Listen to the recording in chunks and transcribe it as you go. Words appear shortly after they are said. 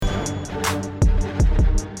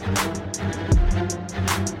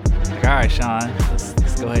right, Sean.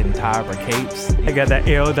 Let's go ahead and tie up our capes. I got that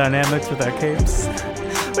aerodynamics with our capes.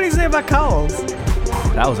 What do you say about cows?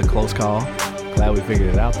 That was a close call. Glad we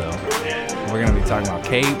figured it out, though. We're going to be talking about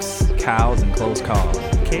capes, cows, and close calls.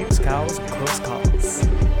 Capes, cows, and close calls.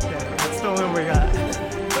 Yeah, that's the one we got.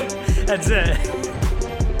 That's it.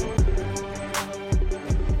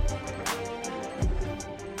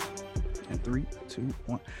 And 3, 2,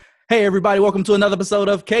 1. Hey, everybody. Welcome to another episode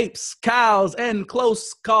of Capes, Cows, and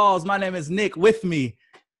Close Calls. My name is Nick. With me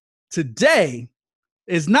today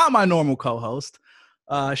is not my normal co-host.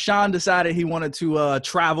 Sean decided he wanted to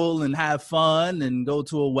travel and have fun and go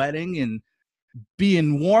to a wedding and be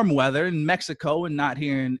in warm weather in Mexico and not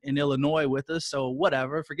here in Illinois with us. So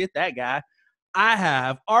whatever, forget that guy. I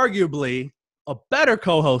have arguably a better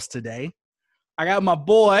co-host today. I got my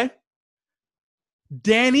boy,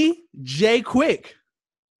 Danny J. Quick.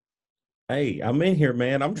 Hey, I'm in here,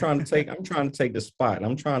 man. I'm trying to take the spot.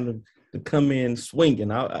 I'm trying to come in swinging.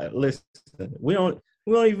 I listen. We don't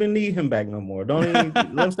even need him back no more. Don't even let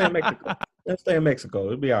him stay in Mexico. Let's stay in Mexico.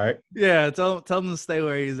 It'll be all right. Yeah, tell him to stay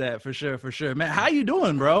where he's at for sure. Man, how you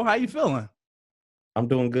doing, bro? How you feeling? I'm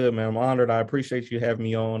doing good, man. I'm honored. I appreciate you having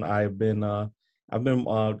me on. I've been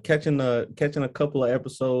catching a couple of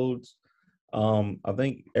episodes. I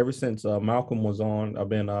think ever since Malcolm was on, I've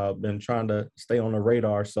been trying to stay on the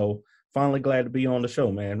radar. So finally glad to be on the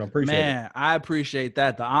show, man. I appreciate it. Man, I appreciate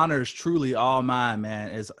that. The honor is truly all mine, man.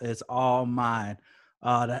 It's all mine.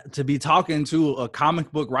 To be talking to a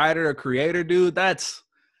comic book writer, a creator, dude,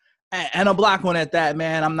 and a black one at that,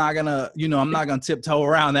 man. I'm not gonna tiptoe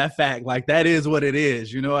around that fact. Like, that is what it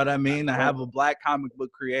is. You know what I mean? I have a black comic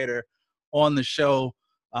book creator on the show.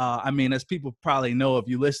 As people probably know, if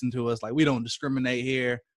you listen to us, like, we don't discriminate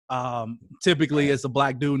here. Typically it's a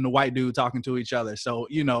black dude and a white dude talking to each other. So,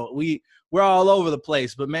 we're all over the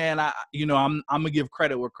place, but man, I'm gonna give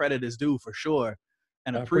credit where credit is due for sure.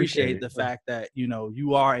 And appreciate the fact that,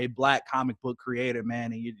 you are a black comic book creator,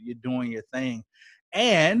 man, and you're doing your thing.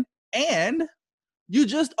 And you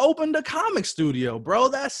just opened a comic studio, bro.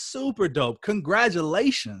 That's super dope.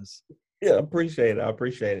 Congratulations. Yeah, I appreciate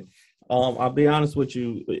it. I'll be honest with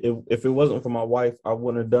you. If it wasn't for my wife, I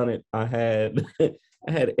wouldn't have done it. I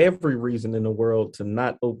had every reason in the world to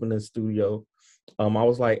not open a studio. I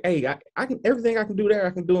was like, hey, I can everything I can do there, I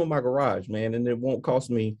can do in my garage, man, and it won't cost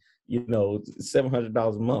me,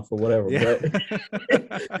 $700 a month or whatever. Yeah.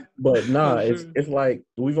 But nah, it's like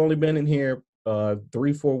we've only been in here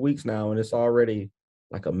 3-4 weeks now, and it's already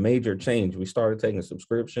like a major change. We started taking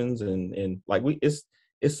subscriptions, and like it's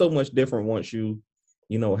so much different once you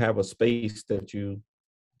have a space that you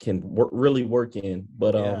can really work in.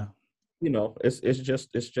 But yeah.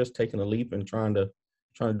 It's just taking a leap and trying to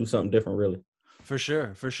do something different, really. For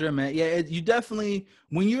sure, man. Yeah, you definitely,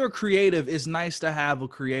 when you're a creative, it's nice to have a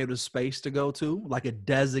creative space to go to, like a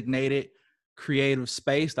designated creative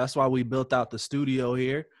space. That's why we built out the studio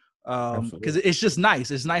here, because it's just nice.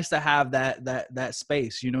 It's nice to have that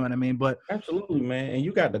space. You know what I mean? But absolutely, man. And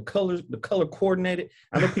you got the color coordinated.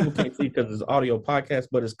 I know people can't see because it's audio podcast,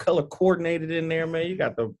 but it's color coordinated in there, man. You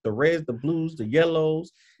got the reds, the blues, the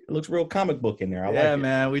yellows. It looks real comic book in there. I like it.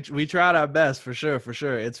 Man, we tried our best for sure.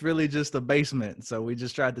 It's really just a basement, so we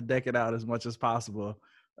just tried to deck it out as much as possible.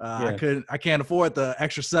 I can't afford the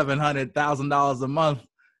extra $700,000 a month,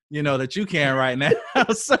 that you can right now.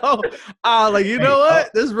 So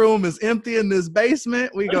what? This room is empty in this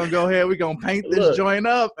basement. We gonna go ahead. We gonna paint this joint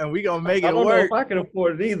up, and we gonna make it work. I don't know if I can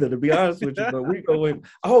afford it either, to be honest with you. But we go in.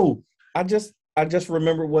 Oh, I just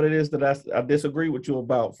remember what it is that I disagree with you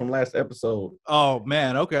about from last episode. Oh,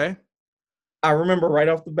 man. Okay. I remember right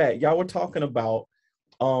off the bat, y'all were talking about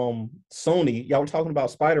Sony. Y'all were talking about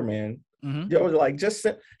Spider-Man. Mm-hmm. Y'all were like, just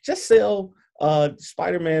sell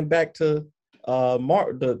Spider-Man back to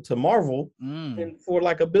Marvel and for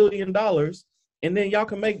like $1 billion, and then y'all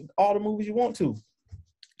can make all the movies you want to.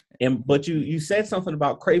 But you said something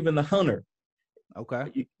about Kraven the Hunter.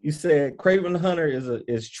 Okay. You said Kraven the Hunter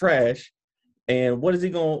is trash. And what is he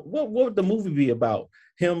going? What would the movie be about?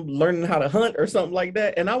 Him learning how to hunt or something like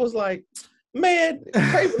that? And I was like, man,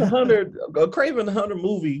 Kraven the Hunter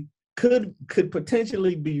movie could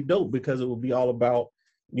potentially be dope because it would be all about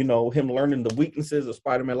him learning the weaknesses of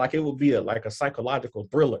Spider-Man. Like, it would be like a psychological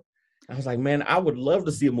thriller. I was like, man, I would love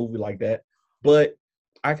to see a movie like that. But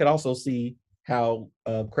I could also see how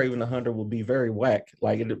Kraven the Hunter would be very whack.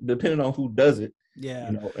 Like, depending on who does it.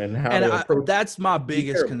 Yeah. And how that's my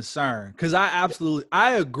biggest concern, because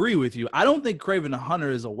I agree with you. I don't think Kraven the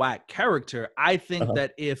Hunter is a whack character. I think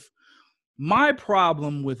that if my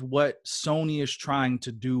problem with what Sony is trying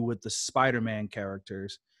to do with the Spider-Man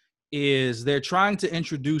characters is they're trying to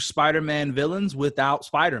introduce Spider-Man villains without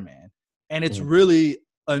Spider-Man. and it's really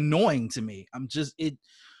annoying to me.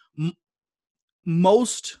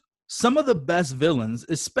 Some of the best villains,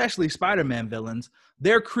 especially Spider-Man villains,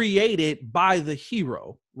 they're created by the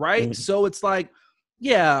hero, right? Mhm. So it's like,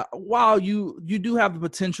 yeah, while you do have the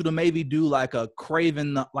potential to maybe do like a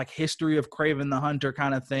Kraven, like history of Kraven the Hunter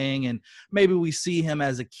kind of thing, and maybe we see him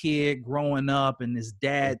as a kid growing up, and his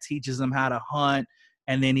dad teaches him how to hunt,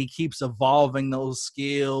 and then he keeps evolving those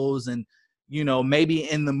skills, and maybe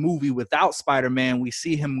in the movie without Spider-Man, we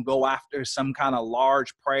see him go after some kind of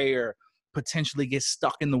large prey or potentially get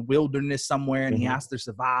stuck in the wilderness somewhere and he has to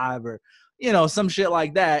survive, or some shit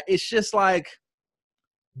like that. It's just like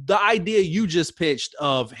the idea you just pitched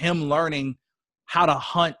of him learning how to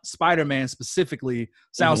hunt Spider-Man specifically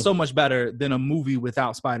sounds so much better than a movie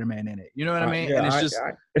without Spider-Man in it. You know what I mean? Yeah, And it's just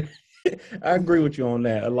I agree with you on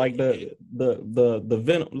that. Like the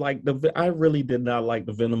Venom, like I really did not like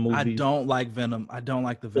the Venom movies. I don't like Venom. I don't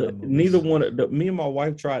like the Venom movies. Neither one. Me and my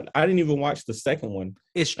wife tried. I didn't even watch the second one.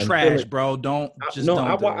 It's trash, bro.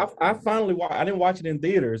 I finally watched. I didn't watch it in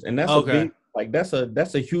theaters, and that's okay.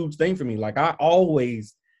 That's a huge thing for me. Like I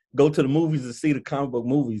always go to the movies to see the comic book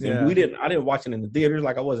movies, and I didn't watch it in the theaters.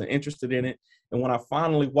 Like I wasn't interested in it, and when I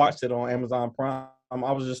finally watched it on Amazon Prime,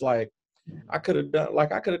 I was just like, I could have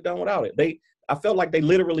done without it. I felt like they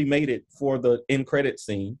literally made it for the end credit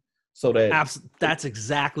scene. So that's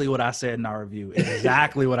exactly what I said in our review.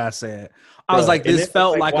 Exactly what I said. I was like, this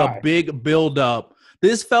felt like a big build up.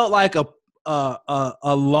 This felt like a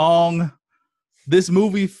long. This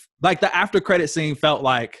movie, like the after credit scene, felt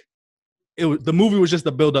like the movie was just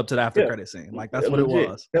the build up to the after credit scene. Like that's what it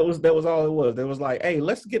was. That was all it was. It was like, hey,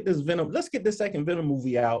 let's get this second Venom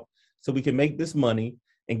movie out so we can make this money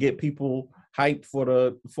and get people hyped for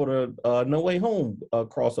the No Way Home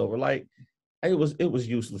crossover. Like it was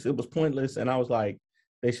useless. It was pointless, and I was like,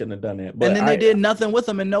 they shouldn't have done that. But and then they did nothing with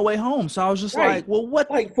them in No Way Home. So I was just like, well, what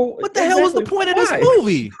the hell was the point of this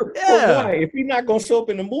movie? Yeah. Why? If he's not gonna show up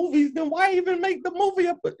in the movies, then why even make the movie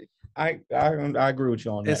up? I agree with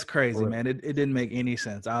you on that. It's crazy, man. It didn't make any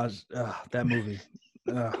sense. I was that movie.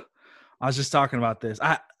 I was just talking about this.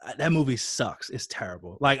 That movie sucks. It's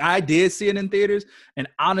terrible. Like I did see it in theaters, and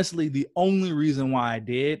honestly, the only reason why I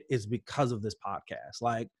did is because of this podcast.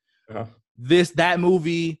 Like that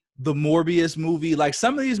movie, the Morbius movie, like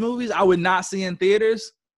some of these movies I would not see in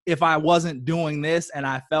theaters if I wasn't doing this, and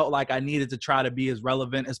I felt like I needed to try to be as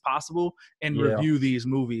relevant as possible and review these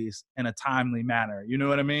movies in a timely manner. You know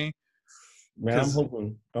what I mean? Man, I'm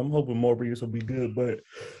hoping Morbius will be good, but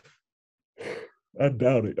I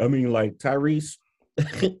doubt it. I mean, like Tyrese,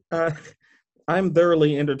 I'm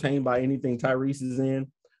thoroughly entertained by anything Tyrese is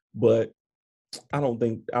in, but I don't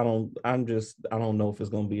know if it's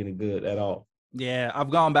going to be any good at all. Yeah, I've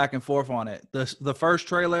gone back and forth on it. The first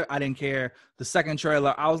trailer, I didn't care. The second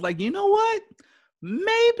trailer, I was like, you know what?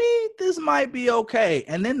 Maybe this might be okay.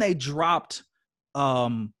 And then they dropped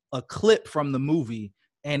a clip from the movie,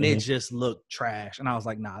 and it just looked trash. And I was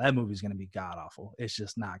like, nah, that movie's going to be god-awful. It's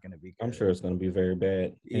just not going to be good. I'm sure it's going to be very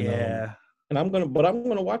bad. Yeah. And I'm going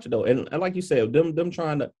to watch it, though. And like you said, them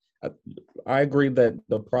trying to I agree that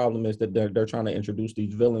the problem is that they're trying to introduce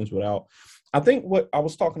these villains without. I think what I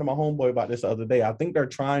was talking to my homeboy about this the other day. I think they're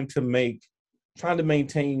trying to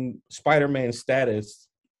maintain Spider-Man's status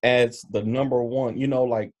as the number one.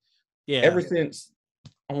 Ever since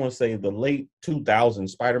I want to say the late 2000s,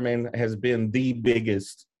 Spider-Man has been the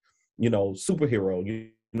biggest,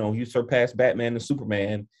 superhero. You surpassed Batman and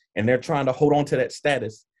Superman, and they're trying to hold on to that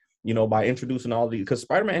status, by introducing all these. Because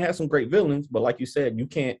Spider-Man has some great villains, but like you said, you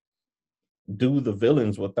can't do the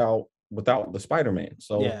villains without the Spider-Man.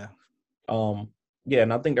 So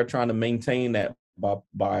and I think they're trying to maintain that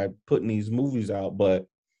by putting these movies out, but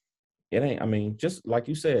it ain't. I mean, just like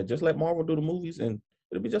you said, just let Marvel do the movies and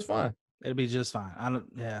it'll be just fine. It'll be just fine.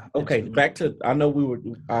 Okay, back to. I know we were.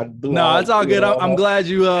 No, it's all good. I'm glad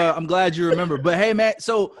you. I'm glad you remember. But hey, man.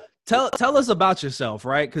 So tell us about yourself,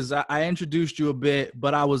 right? Because I introduced you a bit,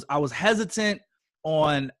 but I was hesitant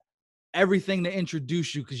on everything to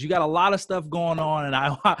introduce you because you got a lot of stuff going on, and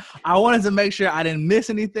I wanted to make sure I didn't miss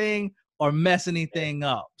anything or mess anything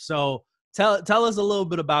up. So tell us a little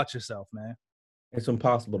bit about yourself, man. It's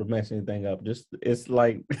impossible to mess anything up. It's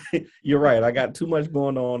like you're right. I got too much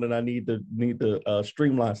going on, and I need to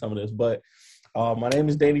streamline some of this. But my name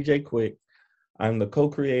is Danny J. Quick. I'm the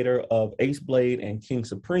co-creator of Ace Blade and King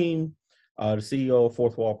Supreme, the CEO of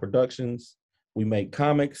Fourth Wall Productions. We make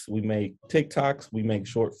comics, we make TikToks, we make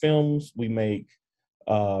short films, we make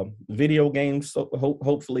video games. So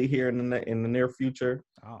hopefully here in the near future.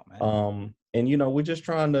 Oh man. And we're just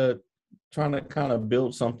trying to kind of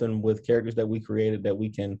build something with characters that we created that we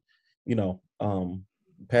can,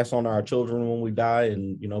 pass on to our children when we die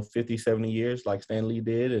in, 50, 70 years, like Stan Lee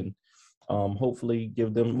did, and hopefully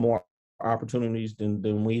give them more opportunities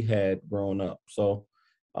than we had growing up. So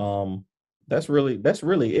that's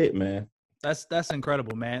really it, man. That's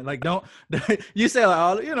incredible, man. Like, don't you say like,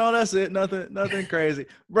 oh, that's it, nothing crazy,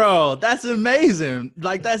 bro. That's amazing.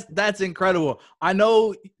 Like, that's incredible. I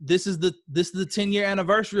know this is the 10-year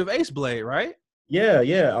anniversary of Ace Blade, right? Yeah.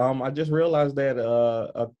 I just realized that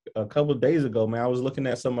a couple of days ago, man. I was looking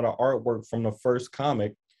at some of the artwork from the first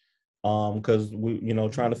comic, because we,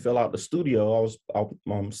 trying to fill out the studio.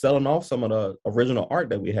 I'm selling off some of the original art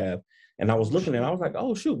that we have, and I was looking and I was like,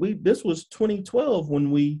 oh shoot, this was 2012 when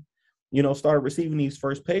we, started receiving these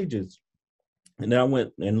first pages. And then I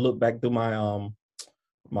went and looked back through my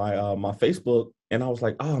my Facebook, and I was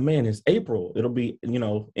like, oh man, it's April. It'll be,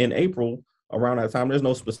 in April around that time. There's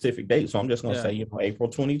no specific date, so I'm just gonna say, April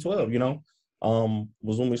 2012.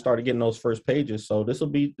 Was when we started getting those first pages. So this will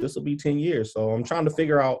be 10 years. So I'm trying to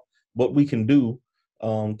figure out what we can do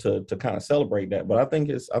to kind of celebrate that. But I think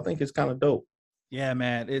it's kind of dope. Yeah,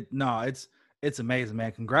 man. It's amazing,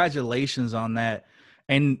 man. Congratulations on that.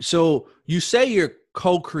 And so you say you're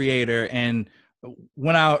co-creator, and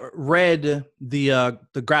when I read the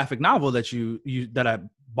graphic novel that that I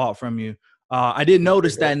bought from you, I did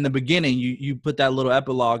notice that in the beginning you put that little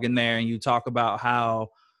epilogue in there, and you talk about how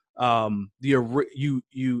the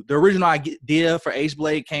original idea for Ace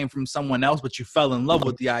Blade came from someone else, but you fell in love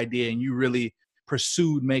with the idea and you really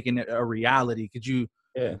pursued making it a reality. Could you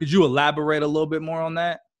elaborate a little bit more on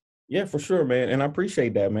that? Yeah, for sure, man. And I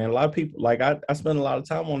appreciate that, man. A lot of people, like, I spend a lot of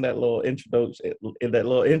time on that little introduction, in that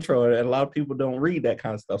little intro, and a lot of people don't read that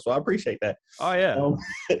kind of stuff. So I appreciate that. Oh yeah.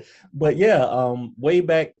 But yeah, way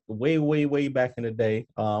back in the day,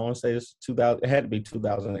 I want to say it's 2000. It had to be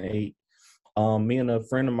 2008. Me and a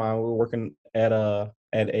friend of mine, we were working at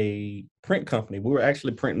a print company. We were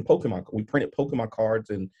actually printing Pokemon. We printed Pokemon cards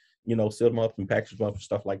and, sealed them up and packaged them up and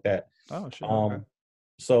stuff like that. Oh shit. Okay.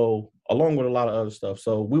 So along with a lot of other stuff.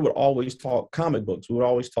 So we would always talk comic books. We would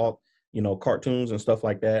always talk, cartoons and stuff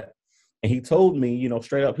like that. And he told me,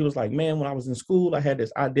 straight up, he was like, man, when I was in school, I had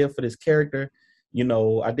this idea for this character.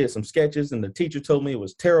 I did some sketches and the teacher told me it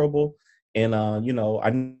was terrible. And, I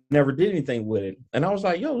never did anything with it. And I was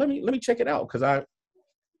like, yo, let me check it out. Cause I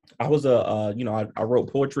was I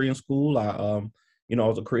wrote poetry in school. I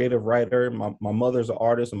was a creative writer. My mother's an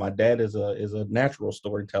artist and my dad is a natural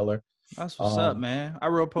storyteller. That's what's up, man. I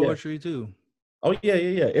wrote poetry too. Oh yeah.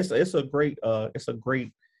 It's a great,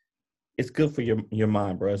 it's good for your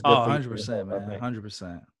mind, bro. It's good 100%,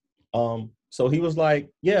 man. 100%. So he was like,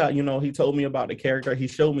 yeah, he told me about the character. He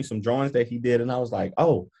showed me some drawings that he did. And I was like,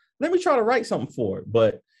 oh, let me try to write something for it.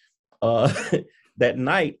 But that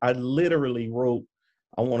night I literally wrote,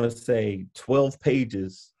 I want to say 12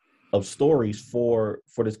 pages of stories for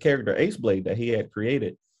this character Ace Blade that he had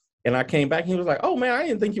created. And I came back and he was like, oh man, I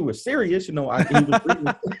didn't think you were serious. He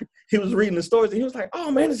was reading the stories and he was like,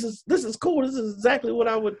 oh man, this is cool. This is exactly what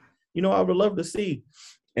I would love to see.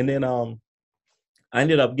 And then I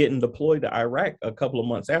ended up getting deployed to Iraq a couple of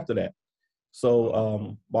months after that.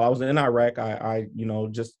 So while I was in Iraq, I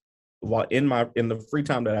just while in the free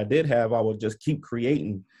time that I did have, I would just keep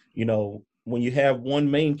creating. When you have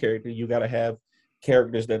one main character, you got to have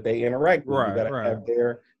characters that they interact with. You got to have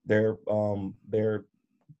their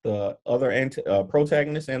the other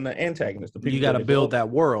protagonist and the antagonist. You got to build that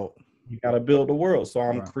world. You got to build the world. So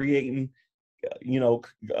I'm creating,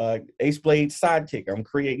 Ace Blade's sidekick. I'm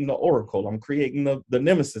creating the Oracle. I'm creating the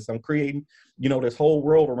Nemesis. I'm creating, this whole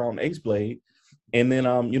world around Ace Blade. And then,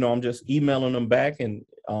 I'm just emailing them back, and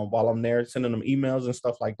while I'm there, sending them emails and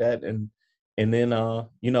stuff like that. And then,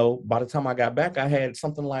 by the time I got back, I had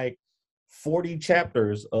something like 40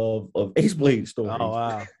 chapters of Ace Blade stories. Oh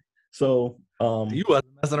wow! So you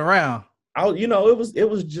wasn't messing around. It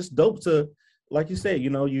was just dope to, like you said,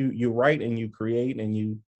 you write and you create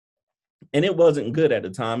and it wasn't good at the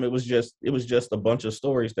time. It was just a bunch of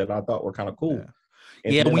stories that I thought were kind of cool.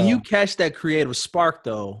 Yeah. Then, when you catch that creative spark,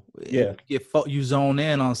 though, you zone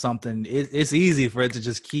in on something. It's easy for it to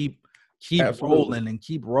just keep rolling and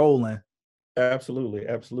keep rolling. Absolutely.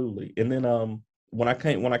 And then when I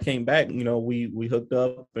came back, we hooked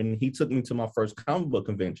up, and he took me to my first comic book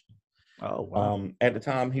convention. Oh wow! At the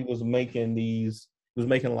time, he was making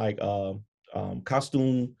like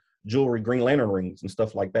costume jewelry, Green Lantern rings and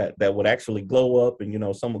stuff like that would actually glow up,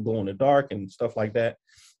 and some would glow in the dark and stuff like that.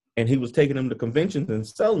 And he was taking them to conventions and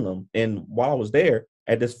selling them. And while I was there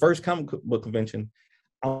at this first comic book convention,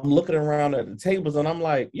 I'm looking around at the tables and I'm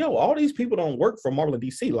like, yo, all these people don't work for Marvel and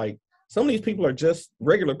DC. Like, some of these people are just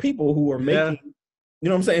regular people who are making,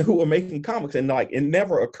 who are making comics. And like, it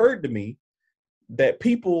never occurred to me that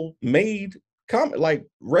people made like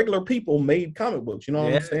regular people made comic books. You know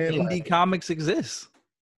what I'm saying? Indie comics exists.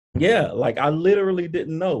 Yeah, like I literally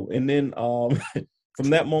didn't know. And then from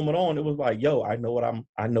that moment on, it was like, yo, I know what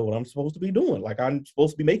I'm supposed to be doing. Like I'm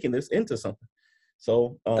supposed to be making this into something.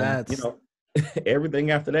 So you know,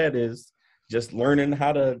 everything after that is just learning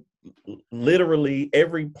how to literally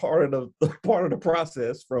every part of the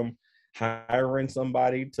process, from hiring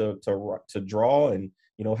somebody to draw, and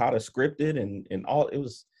you know how to script it and all. It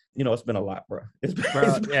was, you know, it's been a lot, bro.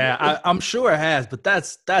 I'm sure it has, but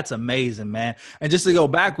that's amazing, man. And just to go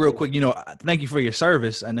back real quick, you know, thank you for your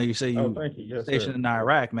service. I know you say you yes, stationed in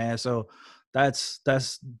Iraq, man. So that's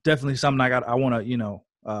definitely something I want to, you know,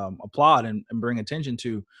 applaud and bring attention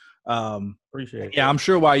to. Appreciate it. Yeah, I'm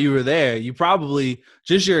sure while you were there, you probably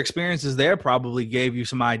just your experiences there probably gave you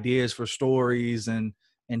some ideas for stories and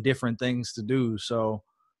different things to do. So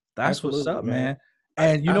that's Absolutely, what's up, man.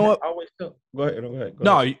 And you know what? I always tell, go ahead.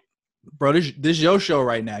 No, bro, this is your show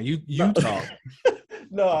right now. You talk.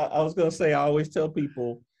 No, I was gonna say, I always tell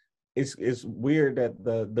people it's weird that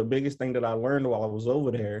the biggest thing that I learned while I was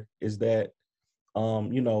over there is that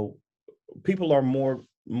you know, people are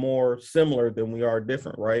more similar than we are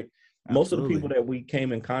different, right? Absolutely. Most of the people that we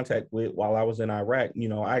came in contact with while I was in Iraq, you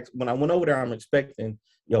know, when I went over there, I'm expecting,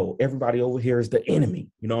 yo, everybody over here is the enemy.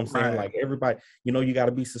 You know what I'm saying? Right. Like everybody, you know, you got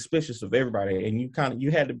to be suspicious of everybody, and you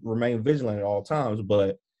had to remain vigilant at all times.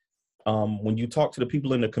 But when you talk to the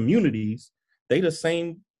people in the communities, they the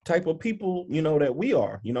same type of people, you know, that we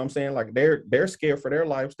are. You know what I'm saying? Like they're scared for their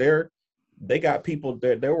lives. They got people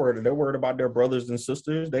that they're worried about their brothers and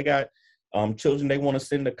sisters. They got children they want to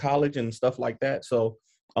send to college and stuff like that. So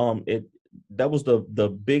that was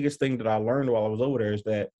the biggest thing that I learned while I was over there, is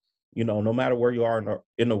that, you know, no matter where you are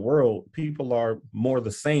in the world, people are more the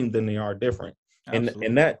same than they are different. Absolutely.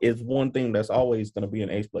 And that is one thing that's always going to be an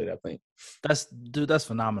Ace Blade, I think. That's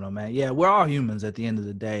phenomenal, man. Yeah, we're all humans at the end of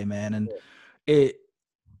the day, man. And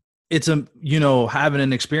it's you know, having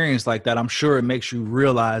an experience like that, I'm sure it makes you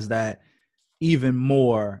realize that even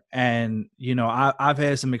more. And, you know, I've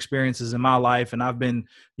had some experiences in my life, and I've been,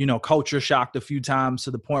 you know, culture shocked a few times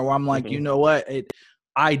to the point where I'm like, you know what,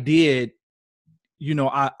 I've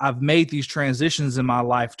made these transitions in my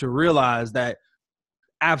life to realize that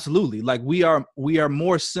absolutely, like we are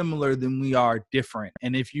more similar than we are different.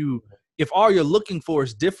 And if all you're looking for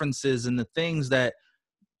is differences and the things that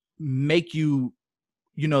make you,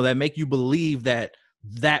 you know, that make you believe that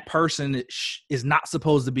person is not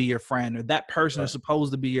supposed to be your friend, or that person is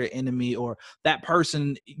supposed to be your enemy, or that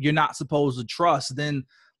person you're not supposed to trust, then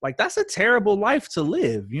like that's a terrible life to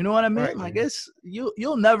live. You know what I mean? Right, like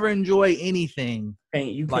you'll never enjoy anything.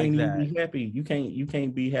 You can't even be happy. You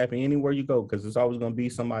can't be happy anywhere you go, because there's always going to be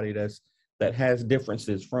somebody that has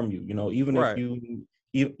differences from you. You know, even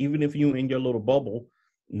if you in your little bubble,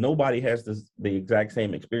 nobody has the exact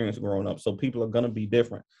same experience growing up. So people are going to be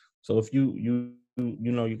different. So if you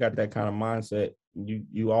know, you got that kind of mindset,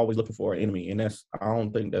 you always looking for an enemy, and I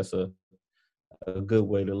don't think that's a good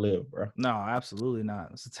way to live, bro. No, absolutely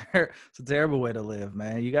not. It's a terrible way to live,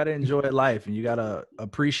 man. You got to enjoy life, and you got to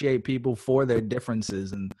appreciate people for their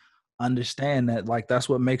differences and understand that, like, that's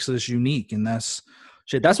what makes us unique, and that's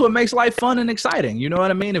what makes life fun and exciting. You know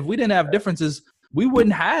what I mean? If we didn't have differences, we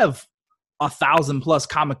wouldn't have 1,000+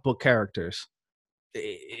 comic book characters.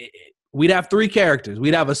 We'd have 3 characters.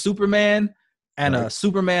 We'd have a Superman and a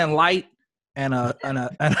Superman light and a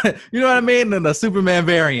you know what I mean? And a Superman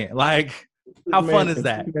variant. Like, how fun is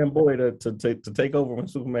that? Superman boy to take over when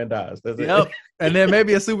Superman dies. That's it. And then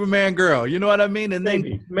maybe a Superman girl. You know what I mean? And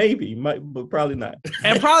maybe, but probably not.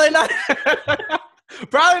 And probably not.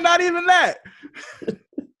 Probably not even that.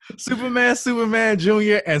 Superman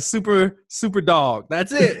Junior, and Super Dog.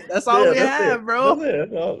 That's it. That's all we have, bro.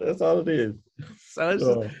 That's all it is.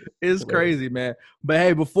 So it's crazy, man. But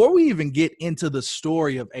hey, before we even get into the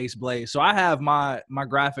story of Ace Blade, so I have my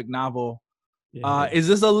graphic novel. Yeah. Is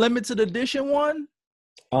this a limited edition one?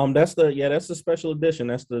 That's the special edition.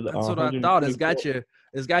 That's what I thought. It's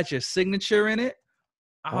got your signature in it.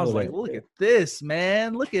 I was like, look at this,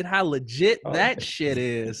 man. Look at how legit that shit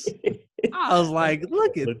is. I was like,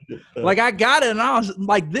 look at, like, I got it, and I was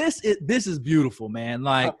like, this is beautiful, man.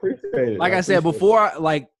 Like, I appreciate it. Like I said before,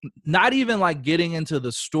 like, not even like getting into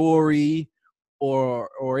the story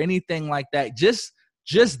or anything like that. Just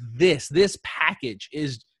this package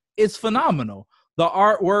it's phenomenal. The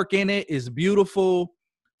artwork in it is beautiful.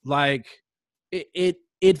 Like,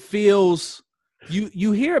 it feels.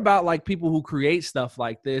 You hear about like people who create stuff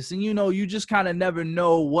like this, and you know, you just kind of never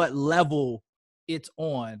know what level it's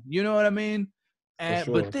on. You know what I mean?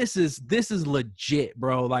 sure. But this is legit,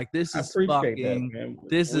 bro. Like this I is appreciate that, fucking. man.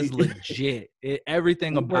 This is legit.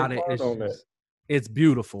 Everything we about work it hard is on that. just. It's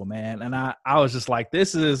beautiful, man. And I was just like,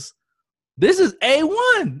 this is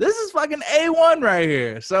A1. This is fucking A1 right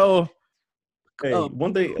here. So Hey,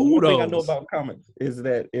 one thing I know about comics is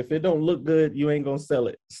that if it don't look good, you ain't gonna sell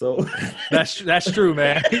it. So that's true,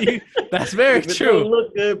 man. That's very if it true. don't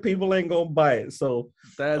look good, people ain't gonna buy it. So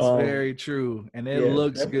that's very true, and it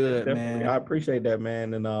looks good, man. I appreciate that,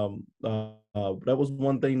 man. And that was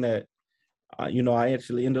one thing that I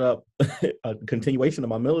actually ended up a continuation of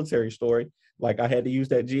my military story. Like I had to use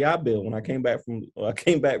that GI Bill when I came back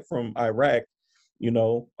from Iraq.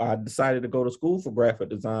 I decided to go to school for graphic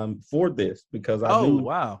design for this because I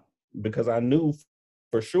knew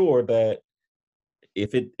for sure that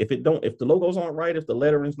if the logos aren't right, if the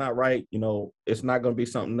lettering's not right, it's not going to be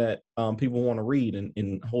something that people want to read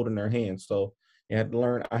and hold in their hands. So I had to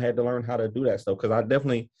learn how to do that stuff because I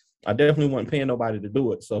definitely wasn't paying nobody to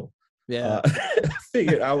do it. So I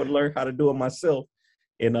figured I would learn how to do it myself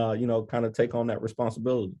and kind of take on that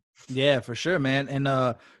responsibility. Yeah, for sure, man. And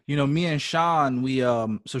me and Sean, we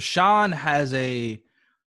so Sean has a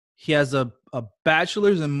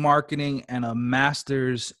bachelor's in marketing and a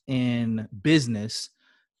master's in business.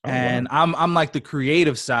 And wow. I'm like the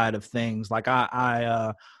creative side of things. Like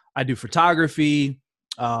I do photography.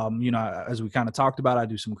 As we kind of talked about, I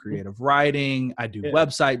do some creative writing. I do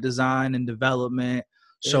website design and development.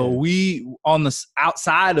 So we on the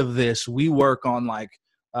outside of this, we work on like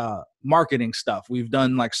marketing stuff. We've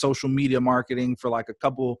done like social media marketing for like a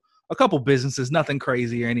couple businesses, nothing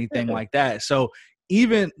crazy or anything like that. So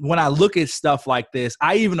even when I look at stuff like this,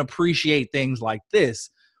 I even appreciate things like this,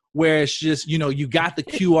 where it's just, you got the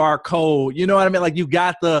QR code, you know what I mean? Like you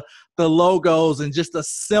got the logos and just a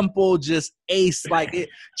simple, just ace, like it,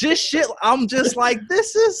 just shit. I'm just like,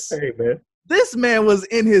 hey, man. This man was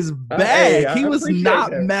in his bag. He was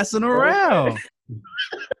not messing around.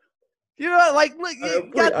 Like, look,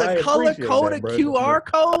 you got the color-coded QR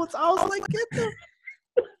codes. I was like,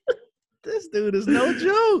 this dude is no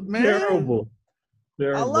joke, man. Terrible.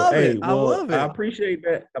 I love it. I love it. I appreciate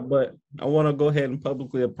that, but I want to go ahead and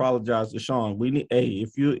publicly apologize to Sean. We need,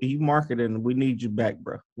 if you marketing, we need you back,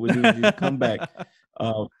 bro. We need you to come back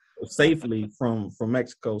safely from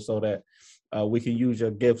Mexico so that we can use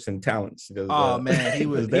your gifts and talents. Man, he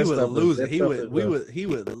would lose it. He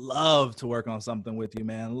would love to work on something with you,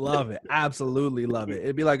 man. Love it. Absolutely love it.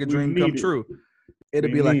 It'd be like a dream come true.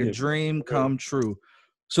 It'd be like a dream come true.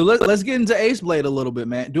 So let's get into Ace Blade a little bit,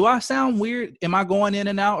 man. Do I sound weird? Am I going in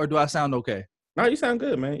and out, or do I sound okay? No, you sound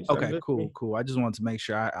good, man. Okay, cool. I just wanted to make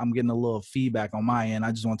sure I'm getting a little feedback on my end.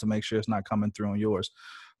 I just want to make sure it's not coming through on yours.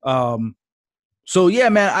 So yeah,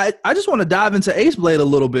 man, I just want to dive into Ace Blade a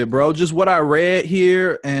little bit, bro. Just what I read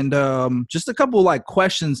here and just a couple like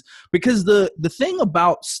questions, because the thing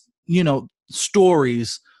about,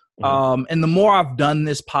 stories, and the more I've done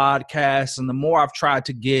this podcast and the more I've tried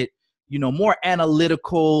to get, more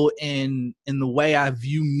analytical in the way I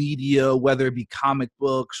view media, whether it be comic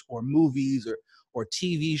books or movies or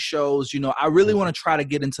TV shows, I really want to try to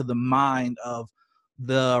get into the mind of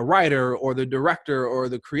the writer or the director or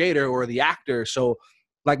the creator or the actor. So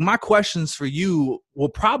like my questions for you will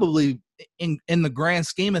probably in the grand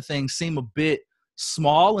scheme of things seem a bit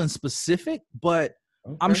small and specific, but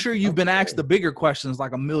I'm sure you've been asked the bigger questions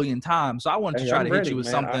like a million times. So I wanted to try to hit you with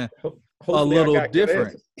something a little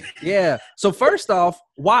different. Yeah. So first off,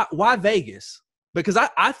 why Vegas? Because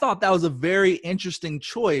I thought that was a very interesting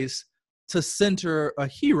choice to center a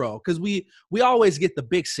hero, because we always get the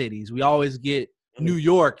big cities. We always get New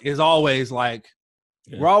York is always like,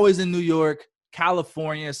 we're always in New York,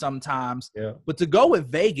 California sometimes. Yeah. But to go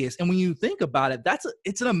with Vegas, and when you think about it,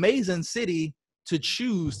 it's an amazing city to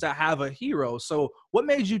choose to have a hero. So what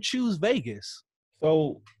made you choose Vegas?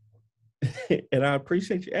 So, and I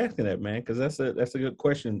appreciate you asking that, man, because that's a good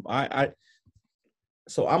question.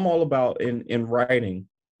 So I'm all about in writing,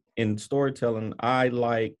 in storytelling. I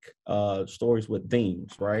like stories with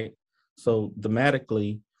themes, right? So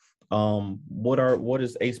thematically, what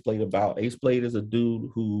is Ace Blade about? Ace Blade is a dude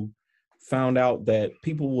who found out that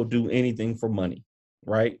people will do anything for money,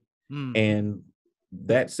 right? And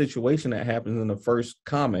that situation that happens in the first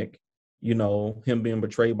comic, him being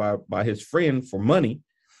betrayed by his friend for money,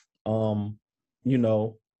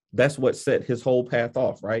 that's what set his whole path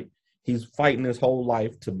off, right? He's fighting his whole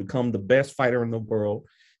life to become the best fighter in the world,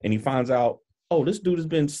 and he finds out, oh, this dude has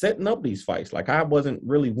been setting up these fights. Like, I wasn't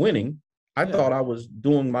really winning. I thought I was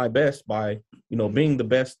doing my best by, being the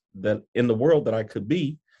best that in the world that I could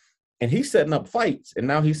be. And he's setting up fights. And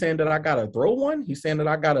now he's saying that I got to throw one. He's saying that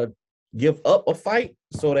I got to give up a fight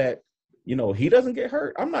so that he doesn't get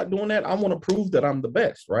hurt. I'm not doing that. I want to prove that I'm the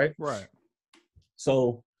best, right? Right.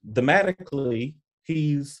 So thematically,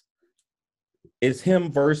 it's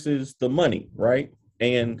him versus the money, right?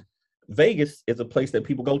 And Vegas is a place that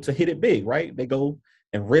people go to hit it big, right? They go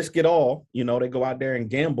and risk it all. They go out there and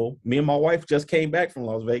gamble. Me and my wife just came back from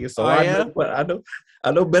Las Vegas, so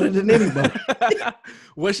I know better than anybody.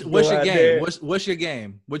 What's your game? What's your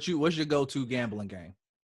game? What's your go-to gambling game?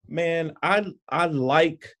 Man, I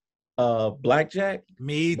like blackjack.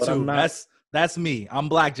 Me too. That's me. I'm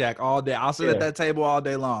blackjack all day. I'll sit at that table all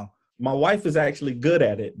day long. My wife is actually good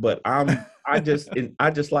at it, but I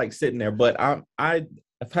just like sitting there. But I've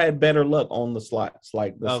had better luck on the slots,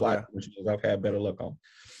 like the slot machines. I've had better luck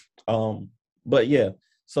on. But yeah,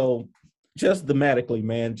 so just thematically,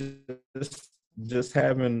 man, just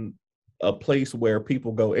having a place where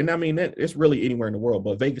people go, and I mean it's really anywhere in the world,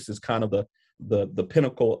 but Vegas is kind of the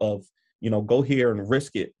pinnacle of go here and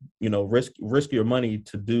risk it, risk your money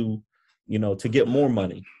to do, to get more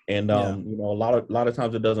money, and a lot of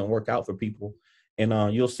times it doesn't work out for people.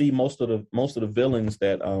 And you'll see most of the villains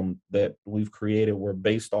that we've created were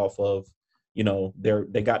based off of,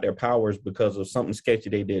 they got their powers because of something sketchy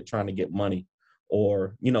they did trying to get money,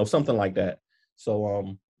 or something like that.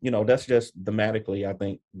 So that's just thematically, I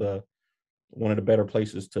think one of the better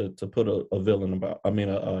places to put a villain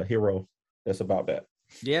a hero that's about that.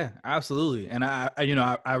 Yeah, absolutely. And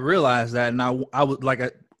I realized that, and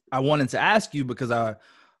I wanted to ask you because I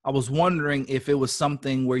was wondering if it was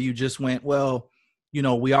something where you just went, well,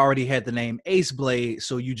 we already had the name Ace Blade,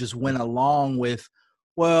 so you just went along with,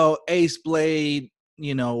 well, Ace Blade,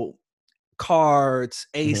 cards,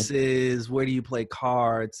 aces, where do you play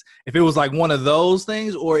cards? If it was like one of those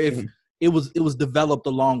things, or if it was developed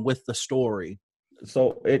along with the story.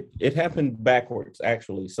 So it happened backwards,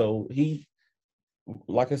 actually. So he,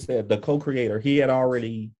 like I said, the co-creator, he had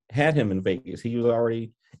already had him in Vegas. He was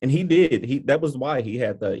already, and that was why he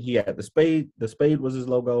had the spade. The spade was his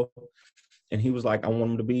logo. And he was like, I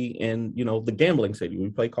want him to be in, the gambling city. We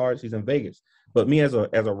play cards. He's in Vegas. But me as a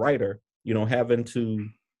writer, having to,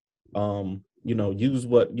 use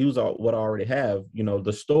what I already have,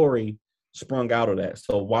 the story sprung out of that.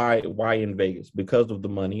 So why in Vegas? Because of the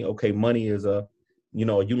money. Okay, money is a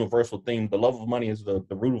universal theme. The love of money is the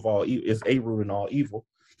root of all is a root in all evil.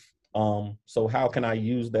 So how can I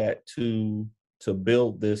use that to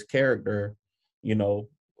build this character,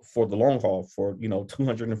 for the long haul, for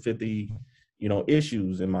 250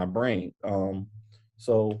 issues in my brain.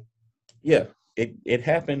 So yeah, it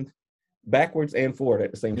happened backwards and forward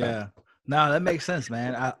at the same time. Yeah. No, that makes sense,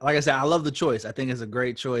 man. Like I said, I love the choice. I think it's a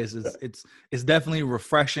great choice. It's definitely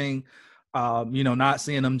refreshing. Not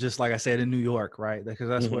seeing them just, like I said, in New York, right? Because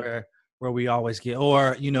that's where we always get,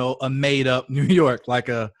 or a made up New York, like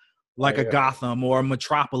a Gotham or a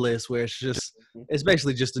Metropolis, where it's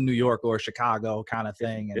basically just a New York or Chicago kind of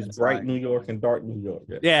thing. And it's bright like, New York and dark New York.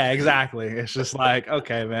 Yeah, exactly. It's just like,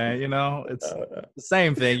 okay, man, it's the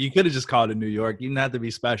same thing. You could have just called it New York. You didn't have to be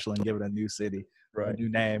special and give it a new city, a new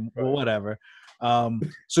name, or whatever.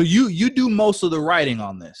 So you do most of the writing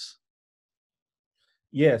on this.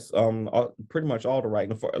 Yes, pretty much all the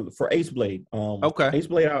writing for Ace Blade. Okay. Ace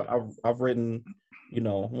Blade, I've written, I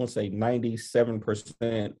want to say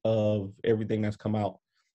 97% of everything that's come out.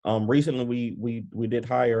 Recently, we did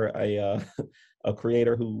hire a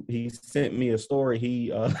creator who he sent me a story. He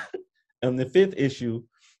in the 5th issue,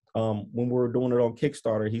 when we were doing it on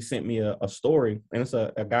Kickstarter, he sent me a story, and it's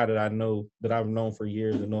a guy that I've known for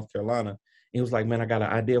years in North Carolina. He was like, man, I got an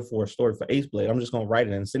idea for a story for Ace Blade. I'm just gonna write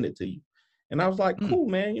it and send it to you. And I was like, cool,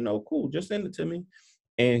 man, cool, just send it to me.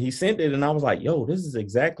 And he sent it, and I was like, yo, this is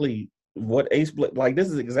exactly what Ace Blade, like, this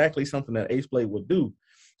is exactly something that Ace Blade would do.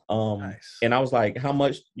 Nice. And I was like, how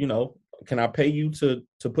much, can I pay you to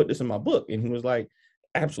put this in my book? And he was like,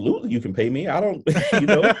 absolutely, you can pay me. I don't,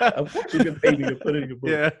 of course you can pay me to put it in your book.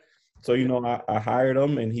 Yeah. So, I hired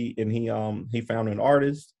him, and he found an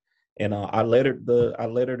artist, and I lettered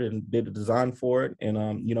and did the design for it.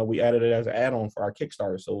 And, we added it as an add-on for our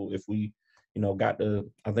Kickstarter. So if we, got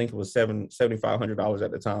I think it was $7,500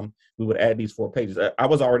 at the time, we would add these 4 pages. I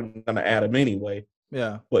was already going to add them anyway.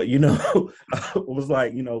 Yeah. But, it was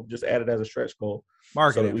like, just add it as a stretch goal.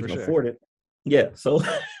 Marketing, so that we can afford it. Yeah. So,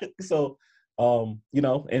 it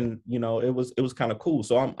was kind of cool.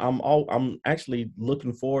 So I'm actually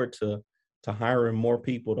looking forward to hiring more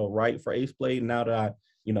people to write for Ace Blade now that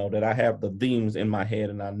that I have the themes in my head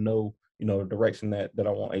and I know, the direction that I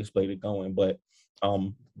want Ace Blade to go in. But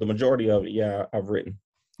the majority of it, yeah, I've written.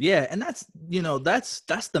 Yeah, and that's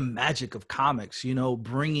the magic of comics,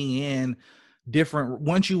 bringing in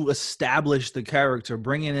once you establish the character,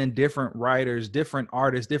 bringing in different writers, different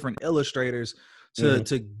artists, different illustrators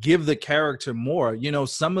to give the character more. You know,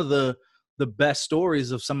 some of the best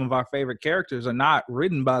stories of some of our favorite characters are not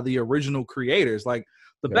written by the original creators. Like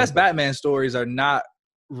the best Batman stories are not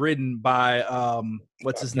written by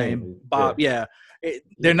what's his name? Bob. Yeah.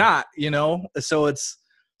 They're not, you know. So it's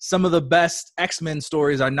some of the best X-Men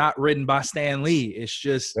stories are not written by Stan Lee. It's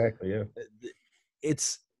just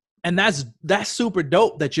and that's super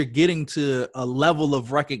dope that you're getting to a level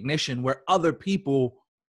of recognition where other people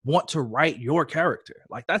want to write your character.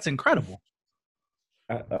 Like, that's incredible.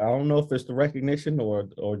 I don't know if it's the recognition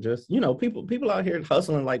or just, you know, people out here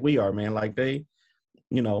hustling like we are, man. Like they,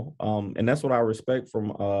 you know, and that's what I respect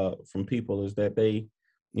from people is that they,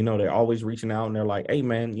 you know, they're always reaching out and they're like, hey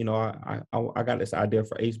man, you know, I got this idea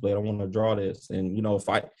for Ace Blade. I want to draw this. And, you know, if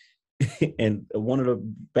I, and one of the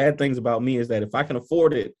bad things about me is that if I can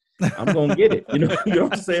afford it, I'm gonna get it. You know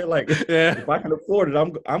what I'm saying? Like, if I can afford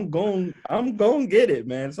it, I'm going to get it,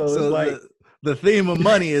 man. So it's like the theme of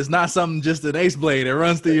money is not something just an Ace Blade. It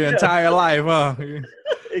runs through your entire life, huh?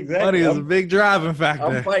 Exactly. Money is a big driving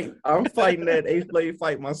factor. I'm fighting that Ace Blade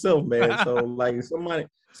fight myself, man. So like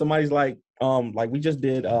somebody's like we just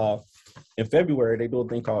did in February, they do a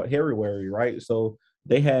thing called Harrywary, right? So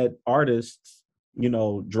they had artists, you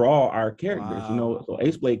know, draw our characters. Wow. You know, so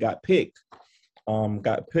Ace Blade got picked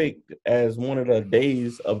as one of the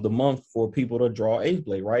days of the month for people to draw Ace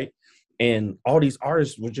Blade, right? And all these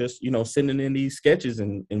artists were just, you know, sending in these sketches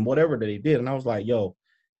and whatever that they did. And I was like, yo,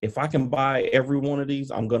 if I can buy every one of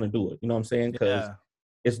these, I'm going to do it. You know what I'm saying? Because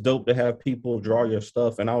it's dope to have people draw your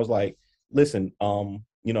stuff. And I was like, listen,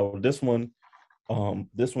 you know, this one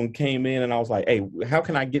came in and I was like, hey, how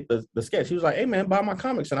can I get the sketch? He was like, hey man, buy my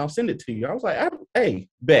comics and I'll send it to you. I was like, hey,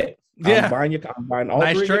 bet. Yeah. I'm buying all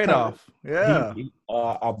nice three trade-off. Yeah.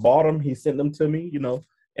 I bought them. He sent them to me, you know,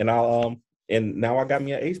 and and now I got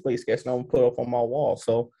me an Ace Blade sketch and I'm gonna put up on my wall.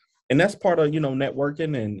 So, and that's part of, you know,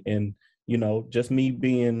 networking and you know, just me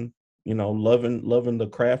being, you know, loving the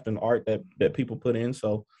craft and art that people put in.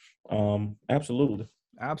 So, absolutely,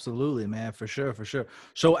 man, for sure.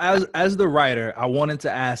 So as the writer, I wanted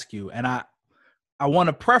to ask you, and I want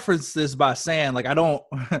to preface this by saying, like,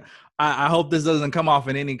 I hope this doesn't come off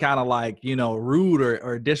in any kind of like, you know, rude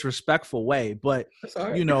or disrespectful way, but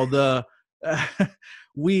you know,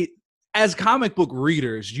 we as comic book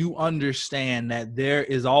readers, you understand that there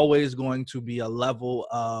is always going to be a level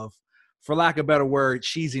of, for lack of a better word,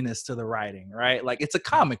 cheesiness to the writing, right? Like, it's a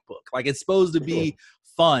comic book. Like, it's supposed to be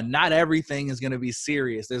fun. Not everything is going to be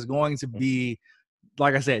serious. There's going to be,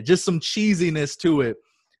 like I said, just some cheesiness to it.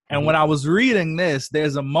 And when I was reading this,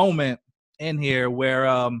 there's a moment in here where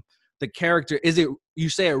the character, you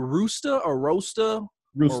say it Rooster or Rosta?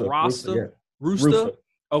 Rooster. Rooster?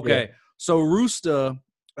 Okay. Yeah. So Rooster,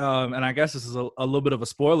 and I guess this is a little bit of a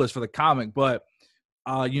spoilers for the comic, but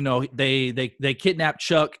you know, they kidnap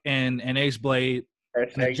Chuck and Ace Blade,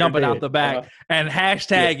 jumping out the back, and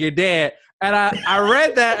hashtag you're dead. And I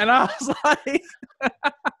read that and I was like,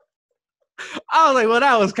 well,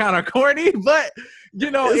 that was kind of corny, but you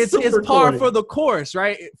know, it's par for the course,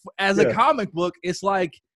 right? As a comic book, it's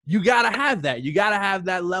like, you gotta have that. You gotta have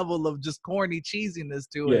that level of just corny cheesiness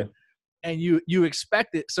to it, and you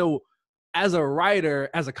expect it. So, as a writer,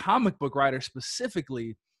 as a comic book writer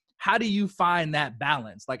specifically, how do you find that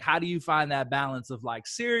balance? Like, how do you find that balance of like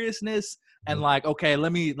seriousness and like, okay,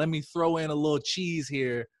 let me throw in a little cheese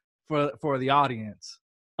here for the audience?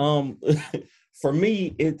 For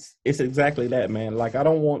me, it's exactly that, man. Like, I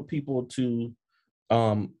don't want people to,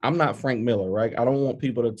 I'm not Frank Miller, right? I don't want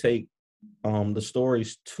people to take the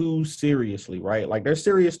stories too seriously, right? Like, there's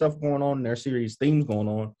serious stuff going on, there's serious themes going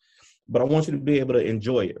on, but I want you to be able to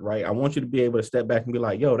enjoy it, right? I want you to be able to step back and be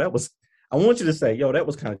like, yo, I want you to say, yo, that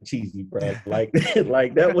was kind of cheesy, bro. Like,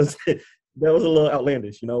 like that was a little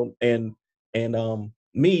outlandish, you know? And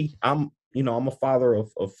me, I'm a father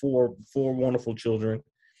of four wonderful children.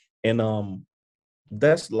 And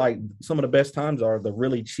that's like some of the best times are the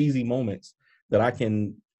really cheesy moments that I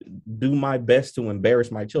can do my best to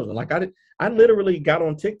embarrass my children. Like, I literally got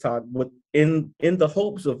on TikTok in the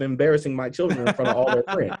hopes of embarrassing my children in front of all their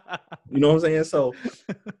friends. You know what I'm saying? So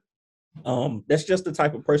that's just the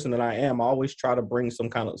type of person that I am. I always try to bring some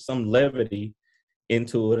levity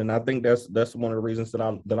into it. And I think that's one of the reasons that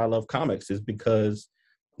I love comics, is because,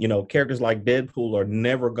 you know, characters like Deadpool are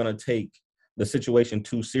never going to take the situation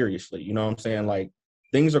too seriously. You know what I'm saying? Like,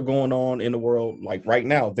 things are going on in the world, like right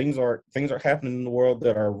now, things are happening in the world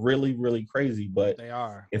that are really, really crazy. But they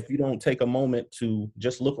are. If you don't take a moment to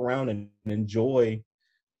just look around and enjoy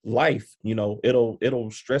life, you know,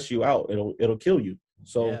 it'll stress you out. It'll kill you.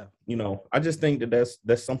 So, I just think that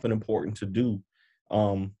that's something important to do.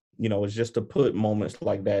 It's just to put moments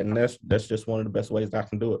like that, and that's just one of the best ways I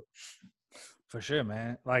can do it. For sure,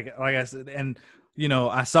 man. Like I said, and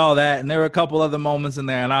I saw that, and there were a couple other moments in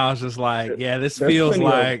there, and I was just like, yeah, this There's feels plenty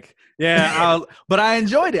of- like, yeah. But I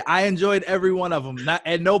enjoyed it. I enjoyed every one of them. Not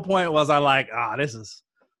at no point was I like, this is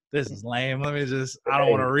lame. I don't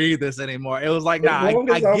want to read this anymore. It was like, nah, I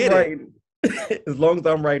get it. As long as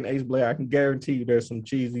I'm writing Ace Blade, I can guarantee you there's some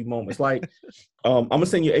cheesy moments. Like, I'm gonna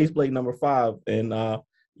send you Ace Blade number 5, and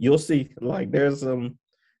you'll see. Like, there's some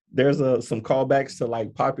callbacks to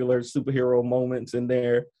like popular superhero moments in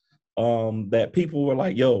there. That people were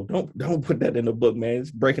like, "Yo, don't put that in the book, man. It's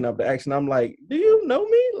breaking up the action." I'm like, "Do you know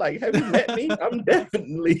me? Like, have you met me?" I'm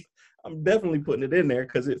definitely putting it in there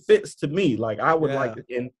because it fits to me. Like, I would like it.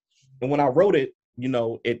 And when I wrote it,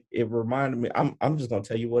 it reminded me. I'm just gonna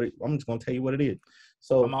tell you what it is.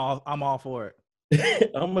 So I'm all for it.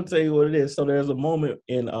 I'm gonna tell you what it is. So there's a moment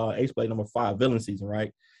in Ace Blade number 5, villain season,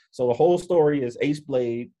 right? So the whole story is Ace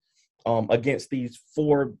Blade against these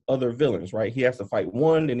 4 other villains, right? He has to fight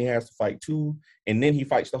 1, then he has to fight 2, and then he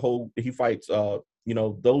fights those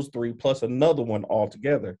 3 plus another one all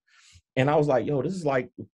together. And I was like, yo, this is like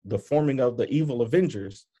the forming of the evil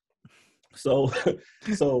Avengers. So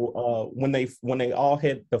when they all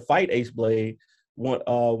had to fight Ace Blade, one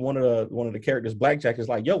of the characters, Blackjack, is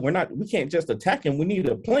like, yo, we can't just attack him. We need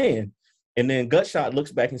a plan. And then Gutshot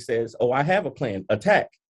looks back and says, oh, I have a plan. Attack.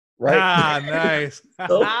 Right. Nice.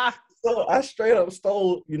 So I straight up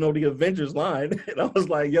stole, the Avengers line. And I was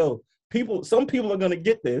like, yo, some people are going to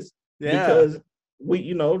get this because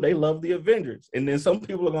they love the Avengers. And then some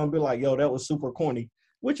people are going to be like, yo, that was super corny,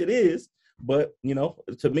 which it is. But,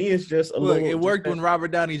 to me, it's just it worked when Robert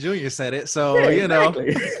Downey Jr. said it. So,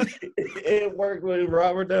 exactly. It worked when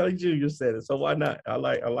Robert Downey Jr. said it. So why not? I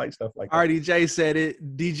like stuff like that. RDJ said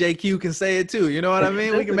it. DJ Q can say it too. You know what I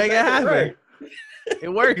mean? We can make it happen. Right. It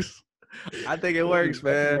works. I think it works,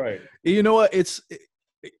 man. Right. You know what?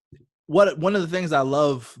 One of the things I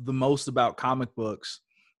love the most about comic books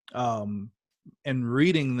and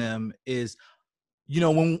reading them is,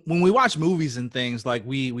 when we watch movies and things, like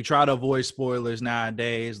we try to avoid spoilers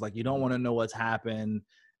nowadays. Like, you don't want to know what's happened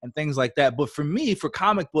and things like that. But for me, for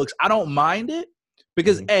comic books, I don't mind it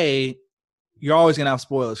because you're always going to have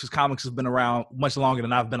spoilers because comics has been around much longer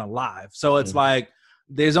than I've been alive. So it's like,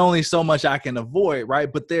 there's only so much I can avoid,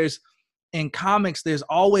 right? But in comics, there's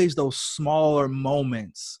always those smaller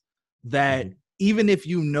moments that even if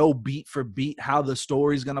beat for beat how the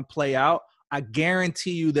story's going to play out, I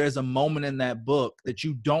guarantee you there's a moment in that book that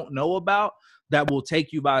you don't know about that will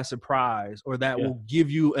take you by surprise, or that will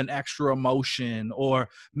give you an extra emotion or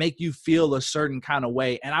make you feel a certain kind of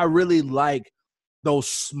way. And I really like those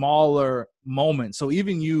smaller moments. So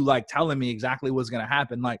even you like telling me exactly what's going to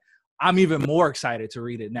happen, like, I'm even more excited to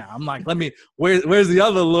read it now. I'm like, where's the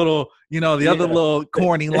other little, other little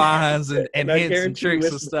corny lines and hints and tricks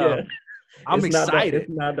and stuff. Yeah. I'm excited. It's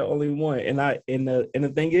not the only one. And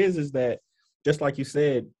the thing is that, just like you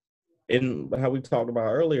said, in how we talked about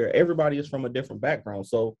earlier, everybody is from a different background.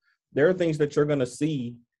 So there are things that you're going to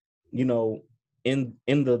see, in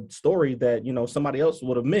the story that, somebody else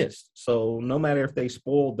would have missed. So no matter if they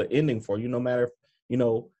spoiled the ending for you, no matter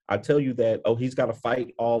if, I tell you that, oh, he's got to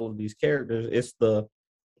fight all of these characters, it's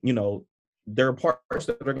there are parts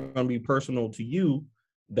that are going to be personal to you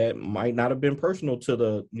that might not have been personal to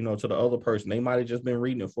the, to the other person. They might have just been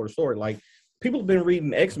reading it for the story. Like, people have been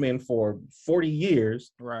reading X-Men for 40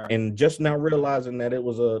 years, right, and just now realizing that it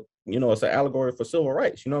was it's an allegory for civil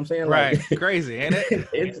rights. You know what I'm saying? Right. Like, Crazy, ain't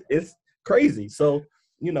it? it's crazy. So,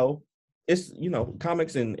 it's,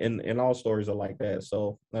 comics and all stories are like that.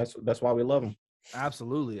 So that's why we love them.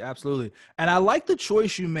 Absolutely. Absolutely. And I like the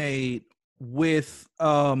choice you made with,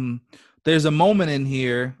 there's a moment in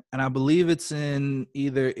here, and I believe it's in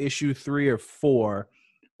either issue 3 or 4,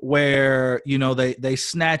 where, they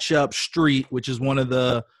snatch up Street, which is one of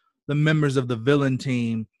the members of the villain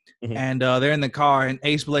team. And they're in the car, and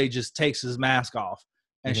Ace Blade just takes his mask off.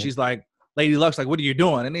 And she's like, Lady Luck's like, what are you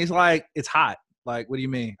doing? And he's like, it's hot. Like, what do you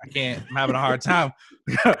mean? I can't. I'm having a hard time.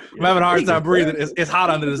 I'm having a hard time breathing. It's hot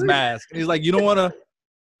under this mask. And he's like, you don't want to,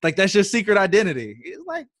 like, that's your secret identity. He's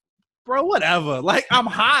like, bro, whatever. Like, I'm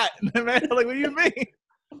hot, man. Like, what do you mean?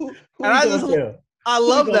 I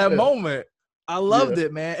love that moment. I loved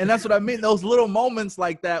it, man. And that's what I mean. Those little moments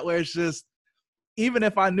like that where it's just, even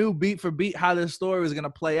if I knew beat for beat how this story was going to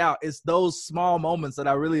play out, it's those small moments that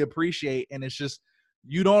I really appreciate. And it's just,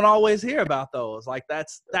 you don't always hear about those. Like,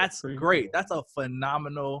 that's great. That's a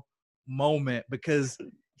phenomenal moment because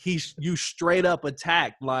you straight up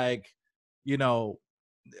attacked, like,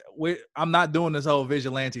 I'm not doing this whole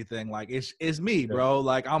vigilante thing. Like it's me, bro.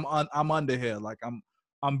 Like I'm under here. Like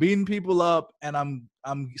I'm beating people up and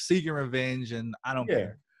I'm seeking revenge and I don't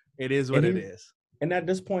care. It is what it is. And at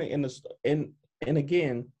this point and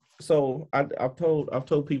again, so I've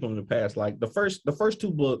told people in the past, like the first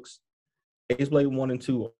two books, Ace Blade 1 and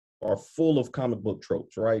 2, are full of comic book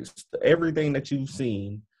tropes, right? Everything that you've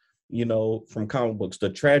seen, you know, from comic books,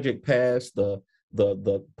 the tragic past, the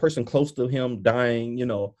person close to him dying, you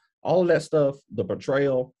know, all of that stuff, the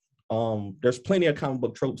betrayal. There's plenty of comic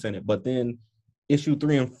book tropes in it. But then issue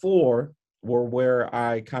 3 and 4 were where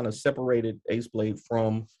I kind of separated Ace Blade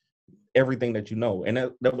from everything that you know. And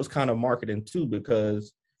that was kind of marketing too,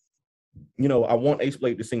 because, you know, I want Ace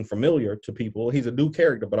Blade to seem familiar to people. He's a new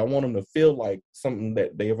character, but I want him to feel like something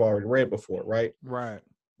that they have already read before, right? Right.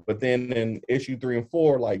 But then in issue 3 and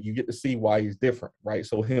 4, like, you get to see why he's different, right?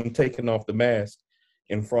 So him taking off the mask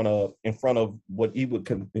in front of what he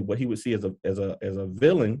would see as a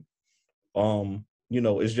villain, you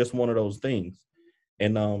know, is just one of those things.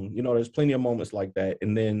 And you know, there's plenty of moments like that.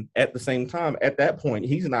 And then at the same time, at that point,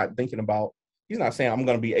 he's not saying I'm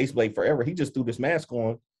gonna be Ace Blade forever. He just threw this mask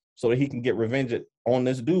on so that he can get revenge on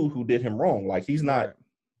this dude who did him wrong. Like, he's not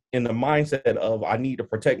in the mindset of, I need to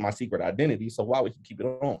protect my secret identity, so why would you keep it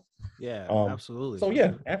on? Yeah, absolutely. So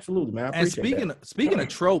yeah, absolutely, man. I appreciate and speaking of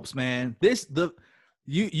tropes, man,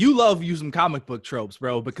 you love using comic book tropes,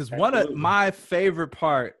 bro, because one of my favorite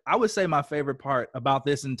part, I would say my favorite part about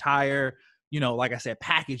this entire, you know, like I said,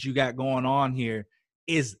 package you got going on here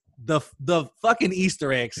is the fucking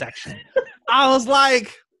Easter egg section. I was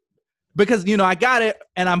like, because, you know, I got it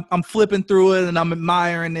and I'm flipping through it and I'm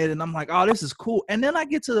admiring it and I'm like, oh, this is cool. And then I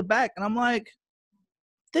get to the back and I'm like,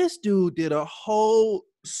 this dude did a whole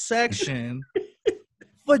section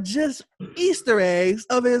for just Easter eggs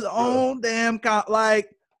of his own damn like,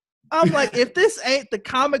 I'm like, if this ain't the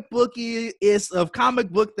comic bookiest of comic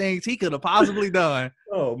book things he could have possibly done,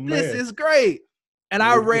 oh man, this is great. And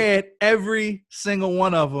I read every single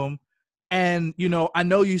one of them. And, you know, I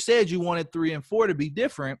know you said you wanted 3 and 4 to be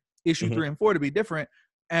different, issue 3 and 4 to be different.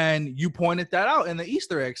 And you pointed that out in the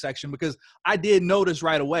Easter egg section, because I did notice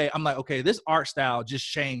right away. I'm like, okay, this art style just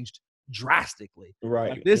changed drastically.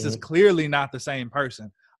 Right. Like, this is clearly not the same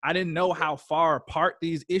person. I didn't know how far apart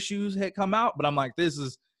these issues had come out, but I'm like, this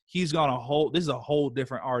is a whole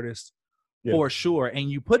different artist for sure. And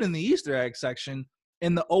you put in the Easter egg section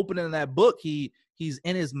in the opening of that book, he's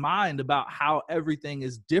in his mind about how everything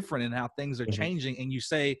is different and how things are changing. And you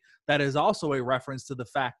say that is also a reference to the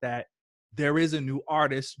fact that there is a new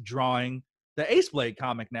artist drawing the Ace Blade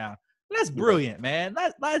comic now. That's brilliant, man.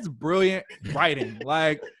 That's brilliant writing.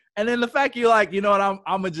 Like, and then the fact you're like, you know what,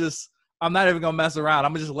 I'm not even gonna mess around.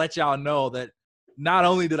 I'm gonna just let y'all know that not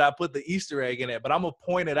only did I put the Easter egg in it, but I'm gonna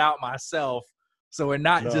point it out myself, so we're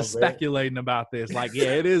not speculating about this. Like,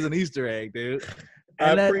 yeah, it is an Easter egg, dude.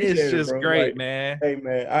 And that is just great, like, man. Hey,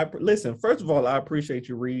 man, listen, first of all, I appreciate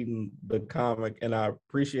you reading the comic, and I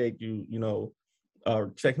appreciate you, you know,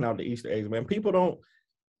 checking out the Easter eggs, man.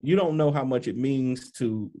 You don't know how much it means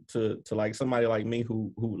to like somebody like me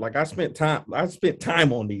who like, I spent time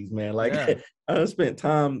on these, man. Like, I spent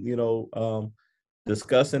time, you know,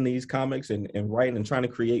 discussing these comics and writing and trying to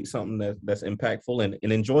create something that's impactful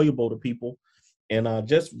and enjoyable to people. And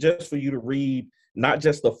just for you to read not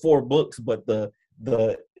just the 4 books, but the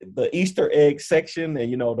Easter egg section and,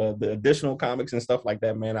 you know, the additional comics and stuff like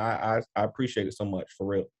that, man, I appreciate it so much, for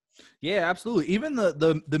real. Yeah, absolutely. Even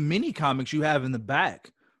the mini comics you have in the back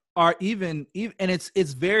are even and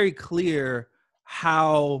it's very clear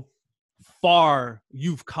how far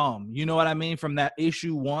you've come. You know what I mean? From that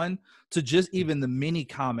issue 1 to just even the mini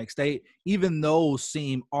comics, even those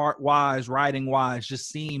seem art-wise, writing-wise, just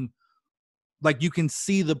seem like you can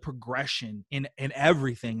see the progression in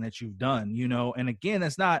everything that you've done, you know? And again,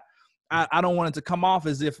 it's not, I don't want it to come off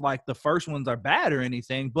as if like the first ones are bad or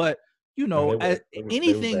anything, but, you know,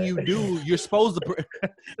 anything you do, you're supposed to,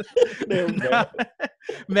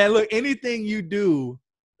 man, look, anything you do,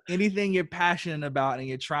 anything you're passionate about and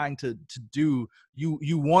you're trying to do,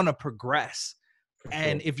 you want to progress.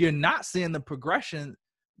 And if you're not seeing the progression,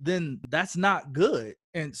 then that's not good.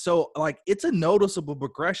 And so, like, it's a noticeable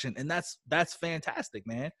progression, and that's fantastic,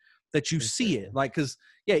 man, that you see it. Like, because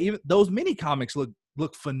even those mini comics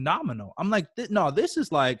look phenomenal. I'm like, no, this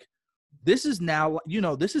is now, you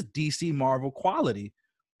know, this is DC Marvel quality.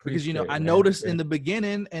 Because, you know, I noticed in the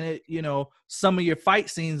beginning, and it, you know, some of your fight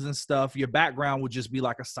scenes and stuff, your background would just be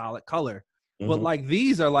like a solid color. But like,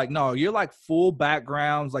 these are like, no, you're like full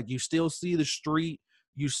backgrounds. Like, you still see the street,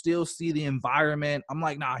 you still see the environment. I'm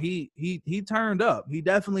like, nah, he turned up. He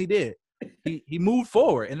definitely did. He moved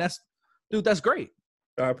forward, and that's great.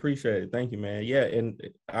 I appreciate it. Thank you, man. Yeah, and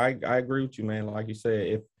I agree with you, man. Like you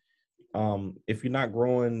said, if you're not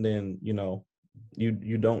growing, then you don't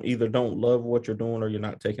love what you're doing, or you're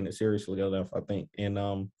not taking it seriously enough, I think. And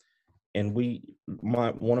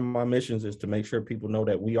one of my missions is to make sure people know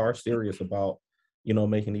that we are serious about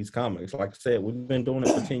making these comics. Like I said, we've been doing it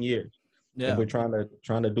for 10 years. Yeah. And we're trying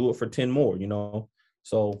to do it for 10 more,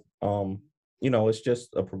 So it's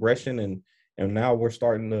just a progression, and now we're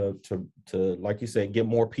starting to like you said, get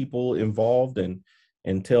more people involved and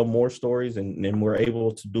tell more stories, and then we're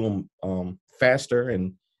able to do them faster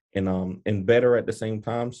and better at the same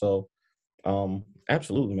time. So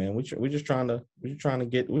absolutely, man. We're just trying to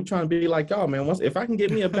be like y'all, man. If I can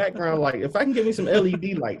get me a background, like if I can get me some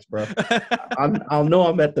LED lights, bro, I'll know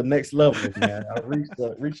I'm at the next level, man. I reach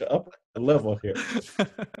the upper level here.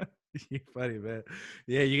 You're funny, man.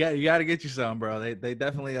 Yeah, you got to get you some, bro. They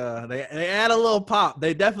definitely they add a little pop.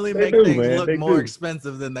 They definitely make things look more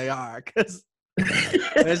expensive than they are, because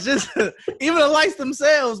it's just even the lights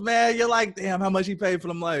themselves, man. You're like, damn, how much you paid for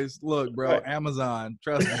them lights? Look, bro, right. Amazon,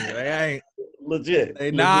 trust me, they ain't legit.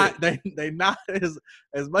 They not as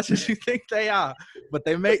much as you think they are, but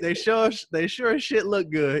they sure as shit look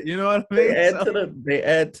good. You know what I mean? They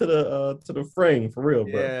add to the frame for real,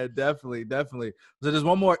 bro. Yeah, definitely. So there's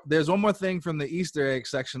one more thing from the Easter egg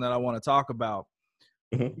section that I want to talk about.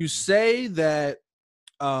 Mm-hmm. You say that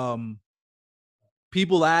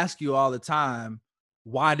people ask you all the time,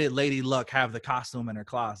 why did Lady Luck have the costume in her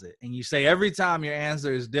closet? And you say every time your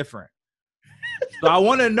answer is different. So I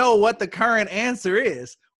want to know what the current answer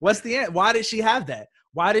is. What's the answer? Why did she have that?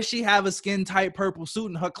 Why did she have a skin tight purple suit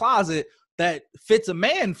in her closet that fits a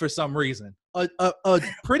man for some reason? A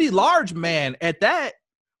pretty large man at that.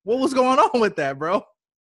 What was going on with that, bro?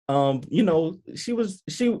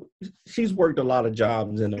 She's worked a lot of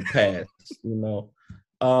jobs in the past, and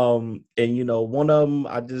one of them,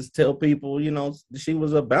 I just tell people, she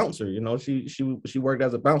was a bouncer. She worked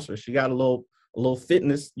as a bouncer. She got a little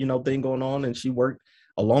fitness, thing going on, and she worked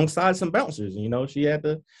alongside some bouncers. She had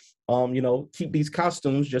to, keep these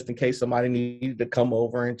costumes just in case somebody needed to come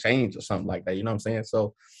over and change or something like that. You know what I'm saying?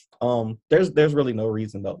 So, there's really no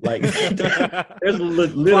reason though. Like, there's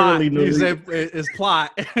literally no reason. It's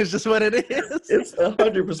plot. It's just what it is. It's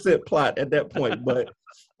 100% plot at that point, but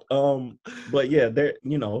yeah, there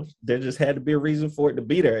just had to be a reason for it to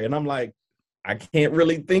be there, and I'm like, I can't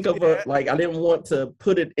really think of I didn't want to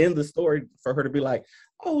put it in the story for her to be like,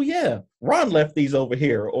 oh yeah, Ron left these over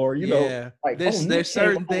here, or like there's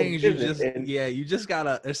certain things there's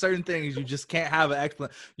certain things you just can't have an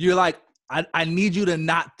explanation. You're like, I need you to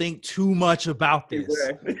not think too much about this.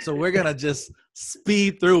 Exactly. So we're gonna just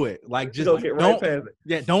speed through it. Like, just get right past it.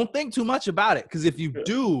 Yeah, don't think too much about it, because if you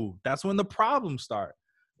do, that's when the problems start.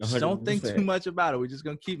 Just 100%. Don't think too much about it. We're just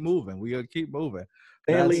gonna keep moving. We're gonna keep moving.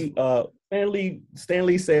 Stanley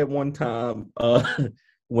said one time,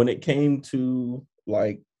 when it came to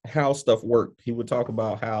like how stuff worked, he would talk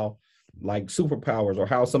about how like superpowers, or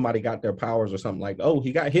how somebody got their powers or something, like, oh,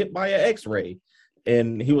 he got hit by an X-ray,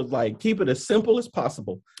 and he was like, keep it as simple as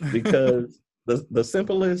possible, because the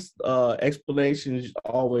simplest explanations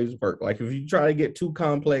always work. Like, if you try to get too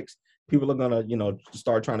complex, people are gonna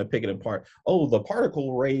start trying to pick it apart. Oh, the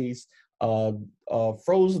particle rays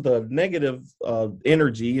froze the negative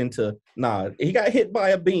energy into, he got hit by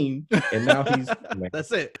a beam, and now he's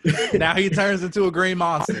that's it. Now he turns into a green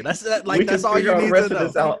monster. That's it. Like, that's all you need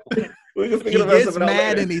to know. We can he gets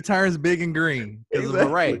mad and he turns big and green because of a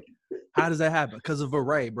ray. How does that happen? Because of a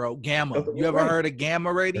ray, bro. Gamma. You ever heard of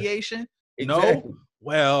gamma radiation? Exactly. No?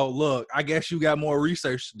 Well, look, I guess you got more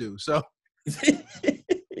research to do. So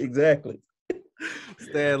exactly.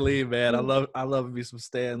 Stan Lee, man. I love me some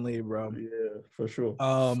Stan Lee, bro. Yeah, for sure.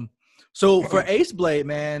 So for Ace Blade,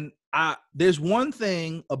 man, there's one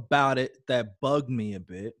thing about it that bugged me a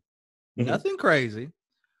bit. Mm-hmm. Nothing crazy.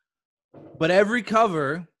 But every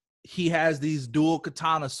cover, he has these dual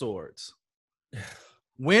katana swords.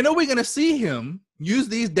 When are we gonna see him use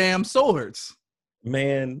these damn swords?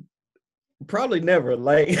 Man, probably never.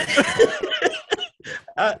 Like,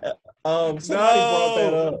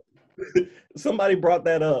 somebody brought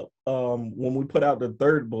that up when we put out the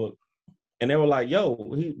third book, and they were like, yo,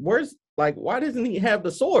 why doesn't he have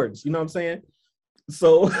the swords? You know what I'm saying?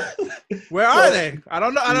 So where are they? I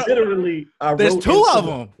don't know. Literally, there's two of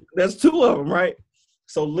them. There's two of them, right?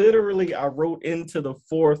 So literally, I wrote into the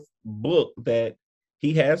fourth book that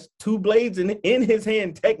he has two blades in his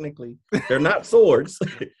hand. Technically, they're not swords.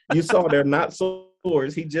 You saw they're not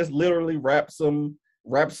swords. He just literally wrapped some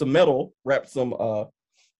metal,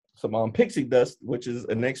 some pixie dust, which is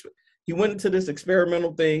he went into this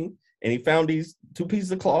experimental thing, and he found these two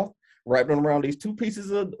pieces of cloth, wrapped them around these two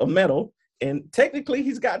pieces of metal, and technically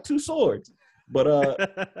he's got two swords. But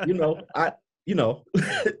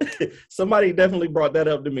somebody definitely brought that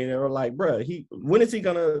up to me, and they were like, "Bruh, when is he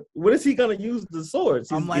gonna use the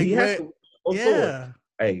swords?" I'm like, sword.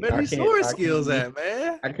 Hey, where these sword skills at,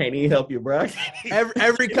 man? I can't even help you, bro.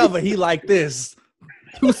 Every cover he like this,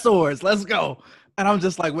 2 swords, let's go. And I'm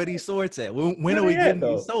just like, where these swords at? When are we getting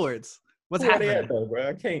these swords? What's happening, though, bro?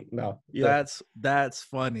 I can't. No, yeah. That's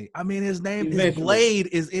funny. I mean, his blade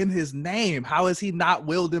is in his name. How is he not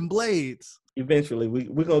wielding blades? Eventually,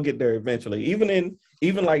 we're gonna get there. Eventually,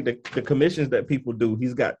 even like the commissions that people do,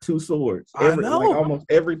 he's got 2 swords. Almost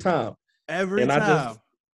every time.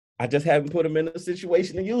 I just haven't put him in a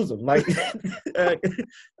situation to use them. Like,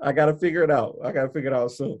 I gotta figure it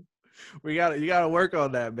out. Soon. You gotta work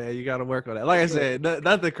on that, man. You gotta work on that. Like I said,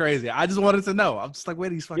 nothing crazy. I just wanted to know. I'm just like, where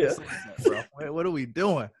these fucking swords at, bro? What are we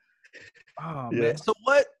doing? Oh man. So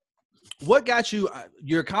what got you?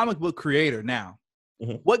 You're a comic book creator now.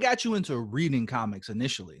 Mm-hmm. What got you into reading comics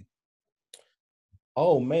initially?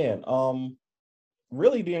 Oh man,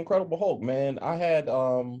 really the Incredible Hulk, man. I had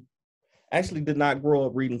actually did not grow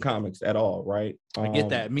up reading comics at all, right? I get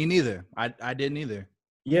that. Me neither. I didn't either.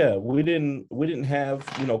 Yeah, we didn't have,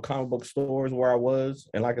 comic book stores where I was.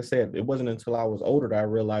 And like I said, it wasn't until I was older that I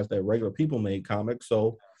realized that regular people made comics.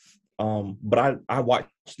 So but I watched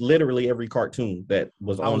literally every cartoon that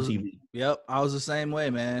was on TV. Yep, I was the same way,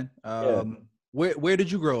 man. Where did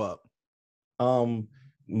you grow up?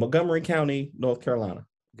 Montgomery County, North Carolina.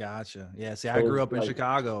 Gotcha. Yeah, see, I grew up in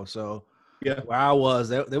Chicago, so yeah, where I was,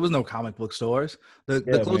 there was no comic book stores.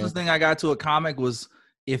 The closest thing I got to a comic was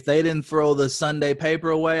if they didn't throw the Sunday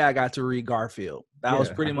paper away, I got to read Garfield. That was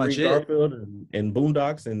pretty much it. Garfield and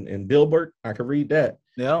Boondocks and Dilbert, I could read that.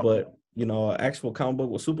 Yeah, but actual comic book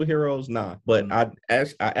with superheroes, nah. But I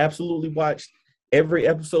absolutely watched every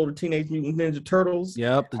episode of Teenage Mutant Ninja Turtles.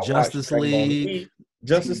 Yep, the Justice League,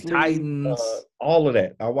 Titans, all of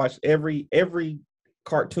that. I watched every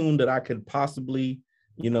cartoon that I could possibly,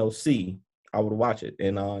 see. I would watch it,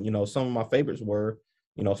 and some of my favorites were,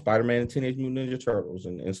 Spider-Man and Teenage Mutant Ninja Turtles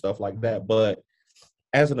and stuff like that. But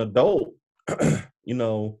as an adult, I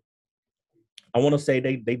want to say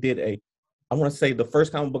they did I want to say the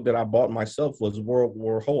first comic book that I bought myself was World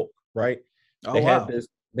War Hulk, right? They had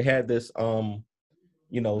this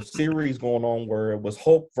series going on where it was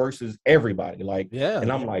Hulk versus everybody. Like,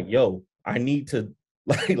 and I'm like, yo, I need to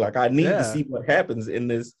to see what happens in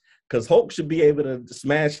this, because Hulk should be able to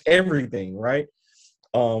smash everything, right?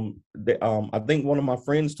 I think one of my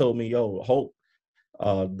friends told me, yo, Hulk,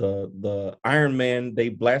 the Iron Man, they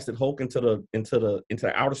blasted Hulk into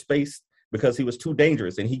outer space because he was too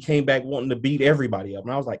dangerous, and he came back wanting to beat everybody up.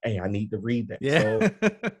 And I was like, hey, I need to read that. Yeah.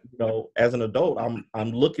 So, as an adult,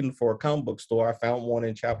 I'm looking for a comic book store. I found one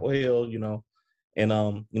in Chapel Hill,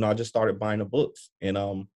 and I just started buying the books,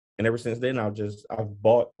 and ever since then I've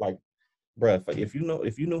bought, like, bruh, if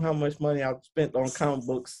you knew how much money I've spent on comic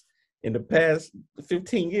books in the past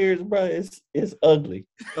 15 years, bro, it's ugly.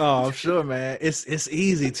 Oh, I'm sure, man. It's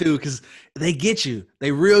easy too, because they get you.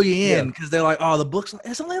 They reel you in because they're like, oh, the book's,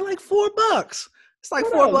 it's only like $4. It's like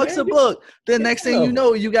 $4 a book. Then next thing you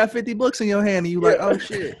know, you got 50 books in your hand, and you like, oh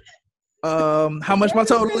shit. How much my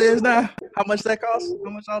total is now? How much that costs? How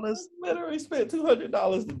much all this? Literally spent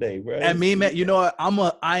 $200 a day, bro. And me, man, you know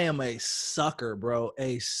what? I am a sucker, bro.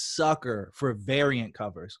 A sucker for variant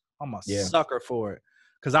covers. I'm a sucker for it.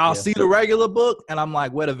 Because I'll see the regular book, and I'm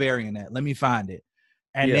like, where the variant at? Let me find it.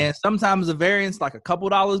 And then sometimes the variant's like a couple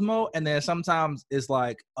dollars more, and then sometimes it's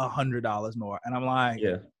like $100 more. And I'm like,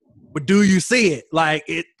 but do you see it? Like,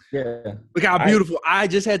 it. Yeah. Look how beautiful. I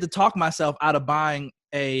just had to talk myself out of buying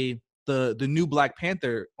the new Black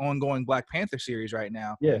Panther, ongoing Black Panther series right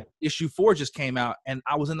now. Yeah. Issue 4 just came out, and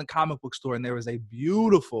I was in the comic book store, and there was a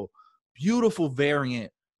beautiful, beautiful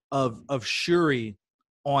variant of Shuri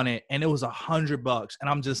on it, and it was $100, and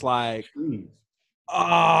I'm just like,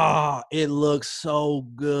 it looks so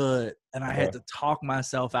good, and I had to talk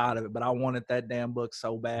myself out of it, but I wanted that damn book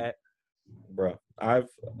so bad, bro. I've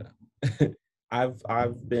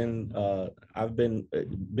been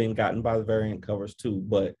gotten by the variant covers too,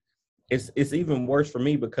 but it's even worse for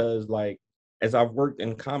me because, like, as I've worked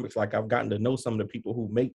in comics, like, I've gotten to know some of the people who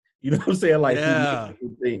make, who make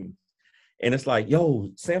things, and it's like,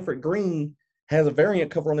 yo, Sanford Green has a variant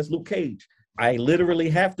cover on this Luke Cage. I literally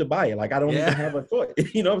have to buy it. Like, I don't even have a choice.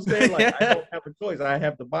 You know what I'm saying? Like, I don't have a choice. I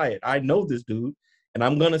have to buy it. I know this dude, and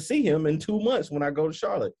I'm gonna see him in 2 months when I go to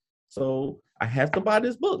Charlotte. So I have to buy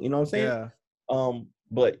this book. You know what I'm saying? Yeah.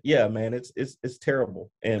 But yeah, man, it's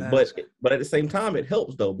terrible. And but at the same time, it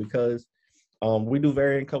helps though, because we do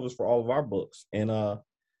variant covers for all of our books, and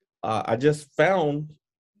I just found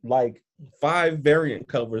like 5 variant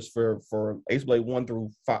covers for Ace Blade 1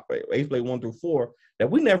 through 5, Ace Blade 1 through 4 that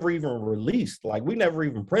we never even released. Like we never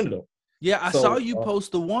even printed them. Yeah, I So, saw you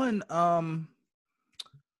post the one.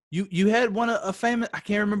 You had one a famous. I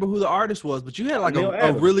can't remember who the artist was, but you had like Neil a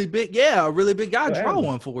Adams. really big, a really big guy Neil draw Adams.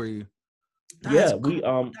 one for you. Yeah,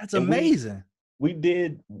 That's and amazing.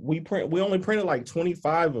 we only printed like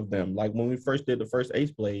 25 of them. Like when we first did the first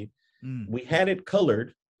Ace Blade, we had it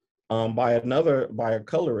colored by a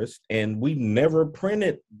colorist, and we never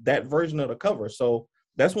printed that version of the cover. So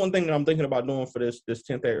that's one thing that I'm thinking about doing for this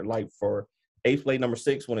 10th year, like for Ace Blade number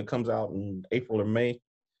 6 when it comes out in April or May.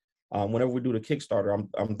 Whenever we do the Kickstarter,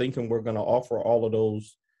 I'm thinking we're gonna offer all of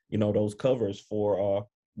those, those covers for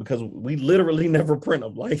because we literally never print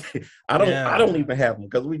them. Like I don't even have them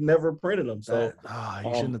because we never printed them. So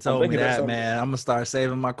you shouldn't have told me that, man. I'm gonna start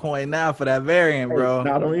saving my coin now for that variant, bro.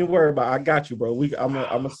 No, don't even worry about it. I got you, bro. I'm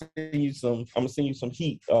gonna send you some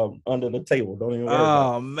heat under the table. Don't even worry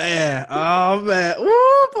about it. Oh man.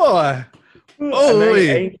 Oh boy.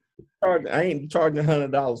 I ain't charging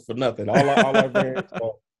 $100 for nothing. All our variants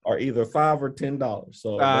are either $5 or $10.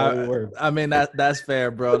 So don't worry. I mean that's fair,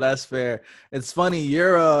 bro. That's fair. It's funny.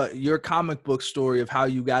 Your comic book story of how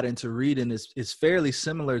you got into reading is fairly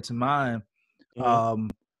similar to mine. Mm-hmm.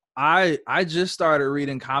 I just started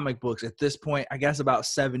reading comic books at this point, I guess about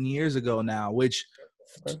 7 years ago now, which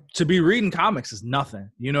to be reading comics is nothing.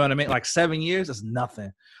 You know what I mean? Like 7 years is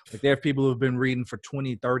nothing. Like there are people who've been reading for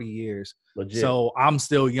 20, 30 years. Legit. So I'm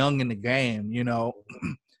still young in the game,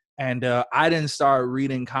 And I didn't start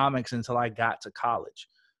reading comics until I got to college,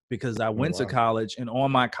 because I went to college, and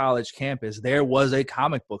on my college campus, there was a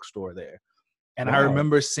comic book store there. And I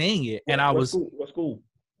remember seeing it. And what school?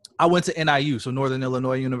 I went to NIU, so Northern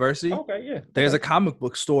Illinois University. Okay, yeah. There's a comic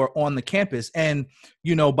book store on the campus. And,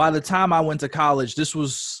 by the time I went to college,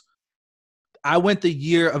 I went the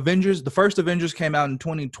year the first Avengers came out in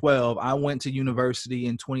 2012. I went to university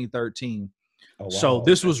in 2013. Oh, wow. So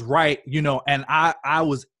this was right, and I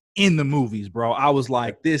was in the movies, bro. I was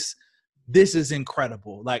like, this is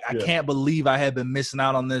incredible. Like, I can't believe I had been missing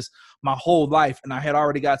out on this my whole life. And I had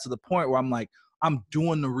already got to the point where I'm like, I'm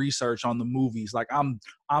doing the research on the movies. Like I'm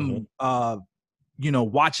watching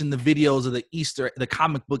the videos of the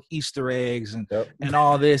comic book Easter eggs and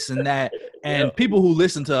all this and that. And people who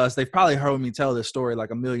listen to us, they've probably heard me tell this story like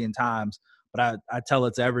a million times, but I tell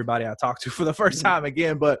it to everybody I talk to for the first time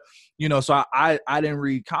again. But, so I didn't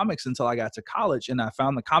read comics until I got to college, and I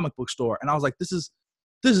found the comic book store, and I was like, this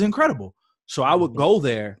is incredible. So I would go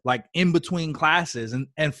there like in between classes.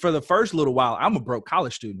 And for the first little while, I'm a broke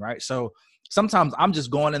college student, right? So sometimes I'm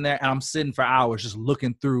just going in there and I'm sitting for hours just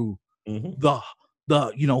looking through the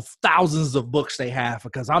thousands of books they have,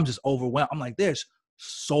 because I'm just overwhelmed. I'm like, there's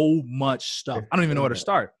so much stuff. I don't even know where to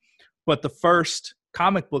start. But the first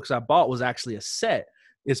comic books I bought was actually a set.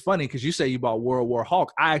 It's funny because you say you bought World War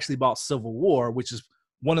Hulk. I actually bought Civil War, which is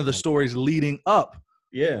one of the stories leading up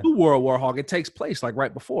to World War Hulk. It takes place like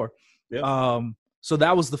right before. Yep. So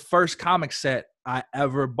that was the first comic set I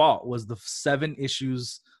ever bought, was the 7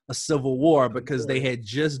 issues of Civil War, because they had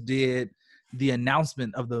just did the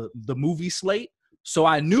announcement of the movie slate. So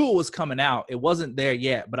I knew it was coming out. It wasn't there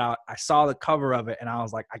yet, but I saw the cover of it and I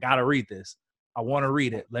was like, I got to read this. I want to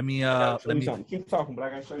read it. Let me keep talking, but I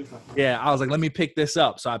got to show you something. Yeah. I was like, let me pick this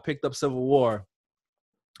up. So I picked up Civil War,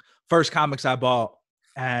 first comics I bought.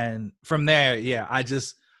 And from there,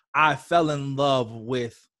 I fell in love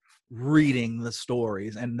with reading the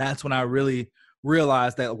stories. And that's when I really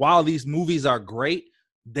realized that while these movies are great,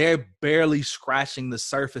 they're barely scratching the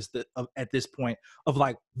surface at this point of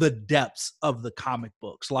like the depths of the comic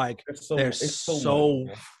books. Like there's so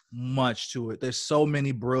much to it. There's so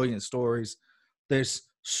many brilliant stories. There's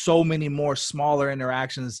so many more smaller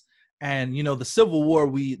interactions. And, the Civil War,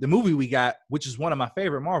 the movie we got, which is one of my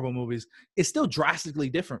favorite Marvel movies, is still drastically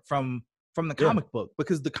different from the comic book,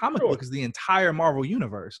 because the comic book is the entire Marvel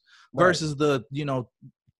universe versus the,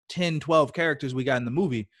 10, 12 characters we got in the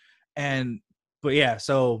movie. But yeah,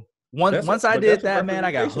 so once I did that, man,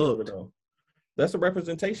 I got hooked. That's a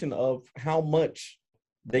representation of how much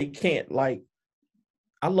they can't, like,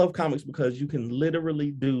 I love comics because you can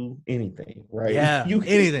literally do anything, right? Yeah,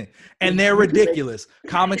 anything. And they're ridiculous.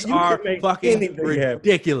 Comics are fucking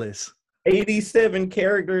ridiculous. 87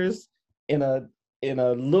 characters in a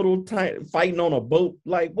little tiny fighting on a boat.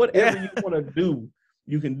 Like, whatever you want to do,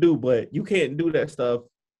 you can do, but you can't do that stuff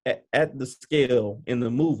at the scale in the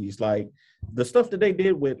movies. Like the stuff that they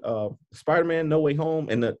did with Spider-Man No Way Home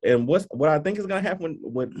and what I think is gonna happen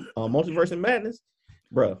with Multiverse of Madness,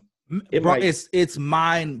 bro. Bro, it's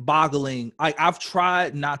mind-boggling. I've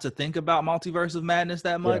tried not to think about Multiverse of Madness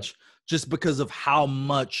that much, just because of how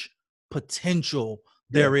much potential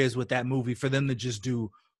there is with that movie for them to just do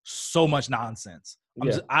so much nonsense.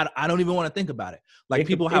 I don't even want to think about it. Like,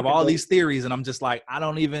 people have all these theories, and I'm just like, I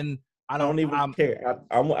don't even care.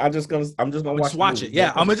 I'm just gonna watch it.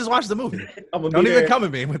 Yeah, I'm gonna just watch the movie. Don't even come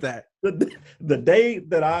at me with that. The day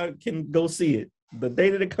that I can go see it, the day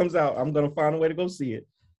that it comes out, I'm gonna find a way to go see it.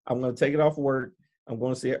 I'm gonna take it off work. I'm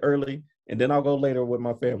gonna see it early, and then I'll go later with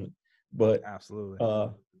my family. But absolutely,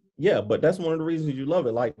 but that's one of the reasons you love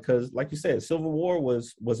it. Like, because like you said, Civil War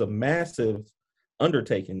was a massive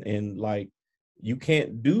undertaking, and like, you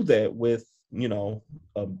can't do that with, you know,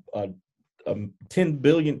 a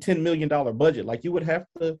 $10 million budget. Like, you would have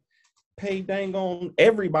to pay dang on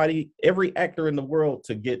everybody, every actor in the world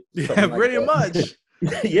to get pretty much.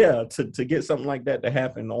 To get something like that to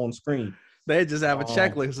happen on screen. They just have a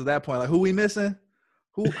checklist at that point. Like, who we missing?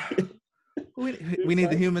 Who we need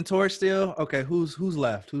the Human Torch still? Okay, who's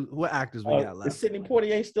left? What actors we got left? Is Sidney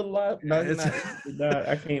Poitier still alive? No,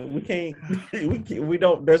 I can't. We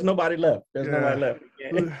don't. There's nobody left. There's nobody left.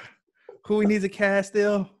 Who we need to cast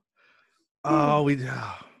still? Oh,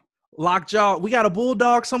 Lockjaw. We got a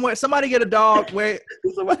bulldog somewhere. Somebody get a dog. Wait,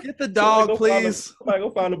 get the dog, please. Somebody go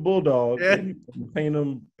find a bulldog. And paint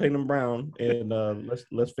them brown, and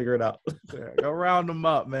let's figure it out. Go round them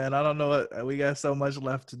up, man. I don't know what we got. So much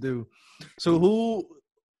left to do. So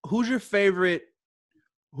who's your favorite?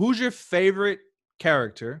 Who's your favorite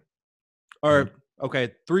character? Or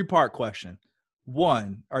okay, 3-part question.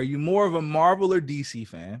 1, are you more of a Marvel or DC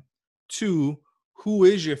fan? 2, who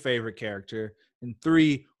is your favorite character? And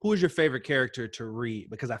 3, who is your favorite character to read?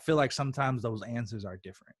 Because I feel like sometimes those answers are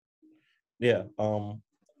different. Yeah.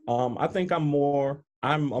 I think I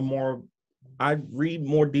read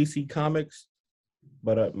more DC comics,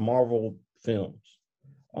 but Marvel films.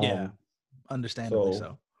 Understandably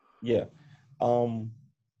so. Yeah.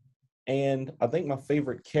 And I think my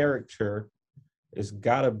favorite character is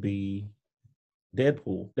gotta be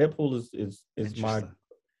Deadpool. Deadpool is my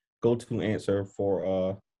go-to answer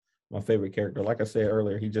for my favorite character. Like I said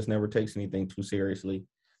earlier, he just never takes anything too seriously.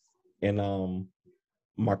 And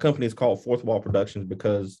my company is called Fourth Wall Productions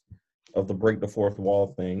because of the break the fourth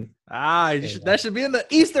wall thing. That should be in the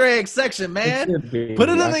Easter egg section, man. Put it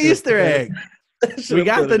in the Easter egg. We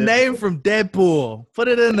got the name from Deadpool. Put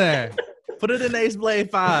it in there. Put it in Ace Blade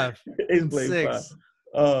 5. Ace Blade 6.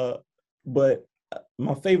 5. But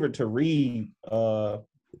my favorite to read,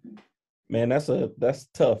 man, that's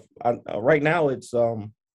tough. Right now it's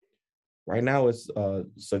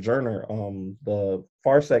Sojourner, the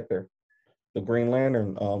Far Sector, the Green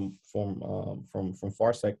Lantern from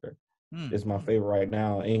Far Sector is my favorite right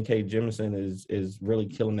now. N.K. Jemisin is really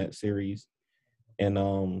killing that series, and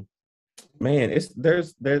man,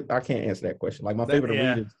 I can't answer that question. Like, my favorite to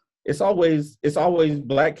read is it's always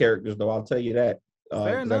black characters, though. I'll tell you that.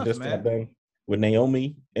 Fair enough, man. Got done with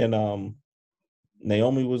Naomi, and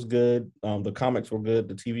Naomi was good. The comics were good.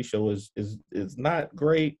 The TV show is not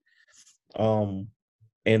great. And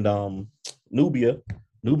Nubia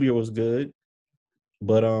was good.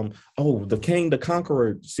 But the King the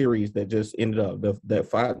Conqueror series that just ended up, that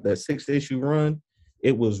 6th issue run,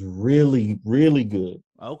 it was really, really good.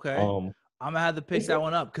 Okay. I'm gonna have to pick that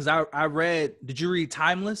one up because I read. Did you read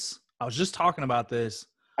Timeless? I was just talking about this.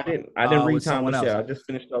 I didn't read Timeless yet. I just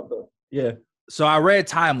finished up So I read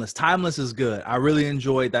Timeless. Timeless is good. I really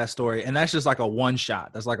enjoyed that story, and that's just like a one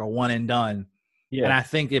shot. That's like a one and done. Yeah. And I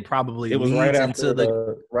think it probably was right after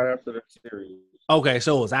the series. Okay,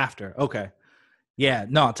 so it was after. Okay. Yeah,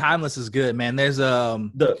 no, Timeless is good, man. There's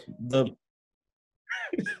the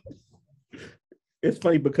it's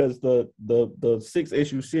funny because the 6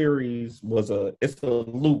 issue series it's a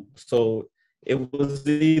loop. So it was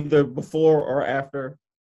either before or after.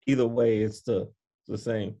 Either way, it's the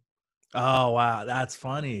same. Oh wow, that's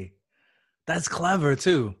funny. That's clever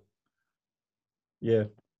too. Yeah.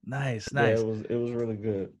 Nice. Yeah, it was really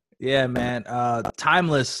good. Yeah, man.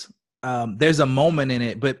 Timeless. There's a moment in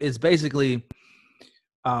it, but it's basically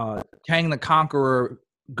Kang the Conqueror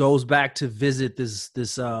goes back to visit this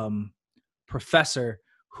professor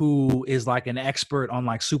who is like an expert on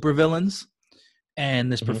like supervillains,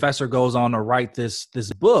 and this professor goes on to write this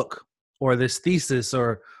book or this thesis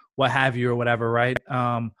or what have you or whatever, right?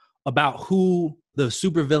 About who the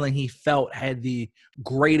supervillain he felt had the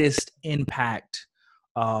greatest impact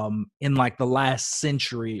in like the last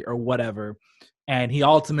century or whatever, and he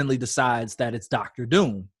ultimately decides that it's Dr.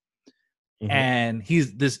 Doom. And you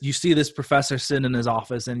see this professor sitting in his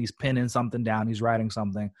office and he's pinning something down, he's writing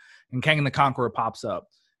something, and Kang the Conqueror pops up,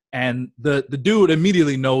 And the dude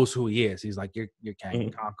immediately knows who he is. He's like, you're Kang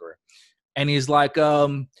the Conqueror. And he's like,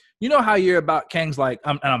 you know how you're about, Kang's like,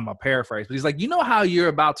 and I'm a paraphrase, but he's like, you know how you're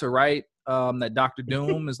about to write that Doctor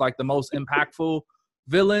Doom is like the most impactful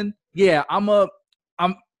villain? Yeah,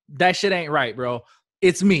 that shit ain't right, bro.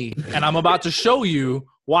 It's me. And I'm about to show you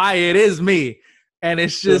why it is me. And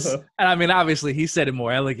it's just, and I mean, obviously he said it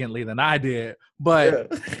more elegantly than I did,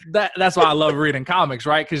 but that's why I love reading comics,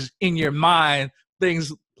 right? Because in your mind,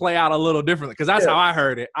 things play out a little differently. Because that's how I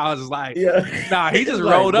heard it. I was just like, nah, he just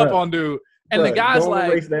rolled up on dude. And the guy's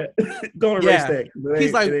like, erase that. Go and erase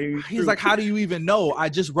that. He's like, how do you even know? I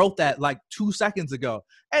just wrote that like 2 seconds ago.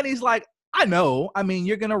 And he's like, I know. I mean,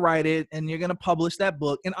 you're going to write it and you're going to publish that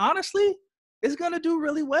book. And honestly, it's going to do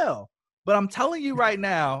really well. But I'm telling you right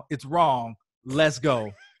now, it's wrong. Let's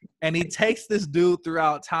go. And he takes this dude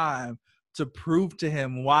throughout time to prove to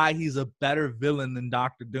him why he's a better villain than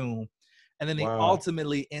Doctor Doom. And then he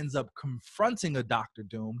ultimately ends up confronting a Doctor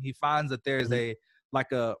Doom. He finds that there's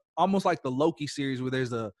almost like the Loki series where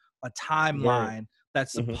there's a timeline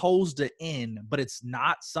that's supposed to end, but it's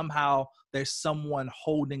not. Somehow there's someone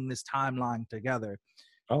holding this timeline together.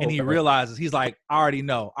 And he realizes, he's like, I already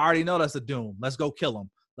know that's a Doom. Let's go kill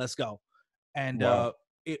him. Let's go. And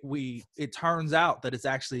it turns out that it's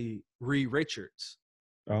actually Reed Richards.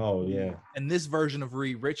 Oh yeah. And this version of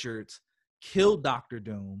Reed Richards killed Doctor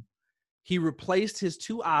Doom. He replaced his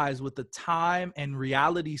 2 eyes with the time and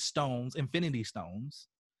reality stones, Infinity Stones.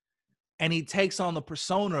 And he takes on the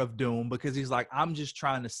persona of Doom because he's like, I'm just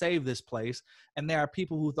trying to save this place. And there are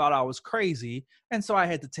people who thought I was crazy. And so I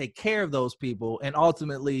had to take care of those people. And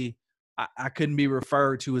ultimately, I couldn't be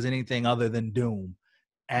referred to as anything other than Doom.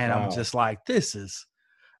 And I'm just like, this is...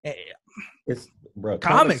 It's, bro,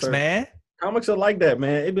 comics, man. Comics are like that,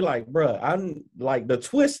 man. It'd be like, bro, I'm like the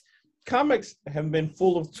twist. Comics have been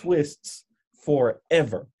full of twists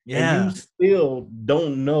forever. Yeah. And you still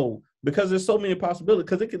don't know because there's so many possibilities.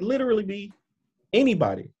 Because it could literally be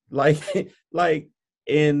anybody.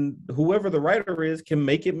 And whoever the writer is can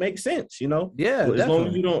make it make sense, you know? Yeah. As long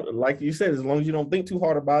as you don't, like you said, as long as you don't think too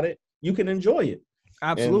hard about it, you can enjoy it.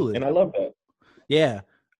 Absolutely. And I love that. Yeah.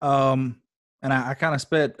 And I kind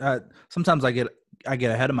of sometimes I get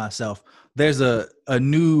ahead of myself. There's a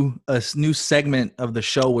new segment of the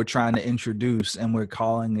show we're trying to introduce, and we're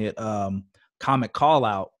calling it Comic Call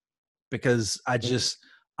Out, because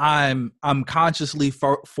I'm consciously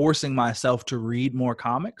forcing myself to read more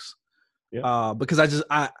comics. Because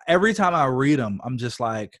every time I read them, I'm just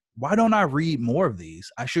like, why don't I read more of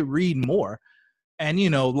these? I should read more. And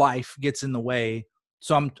life gets in the way.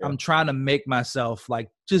 So I'm trying to make myself like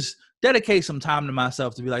just dedicate some time to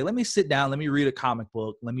myself to be like, let me sit down, let me read a comic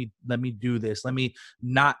book, let me do this, let me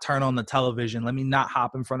not turn on the television, let me not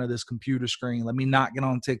hop in front of this computer screen, let me not get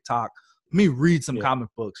on TikTok, let me read some comic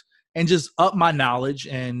books and just up my knowledge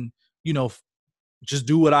and just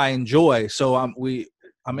do what I enjoy. So we're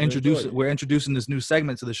introducing this new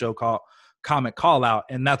segment to the show called Comic Call Out,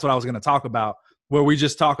 and that's what I was going to talk about, where we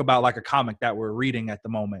just talk about like a comic that we're reading at the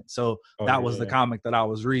moment. So that was the comic that I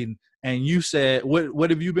was reading. And you said, what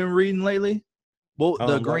have you been reading lately? Well,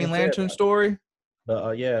 the Green Lantern story?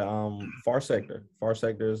 Far Sector. Far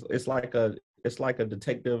Sector it's like a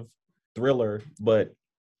detective thriller, but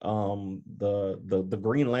the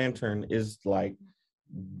Green Lantern is like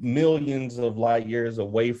millions of light years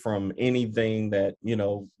away from anything that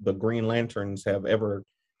the Green Lanterns have ever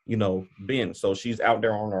been. So she's out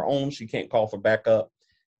there on her own. She can't call for backup,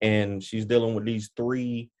 and she's dealing with these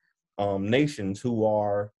 3 nations who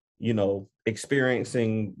are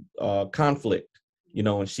experiencing conflict,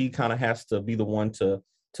 and she kind of has to be the one to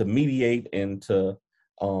mediate and to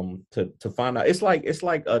find out. It's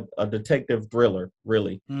like a detective thriller,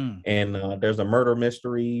 really. And there's a murder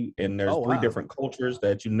mystery, and there's 3 different cultures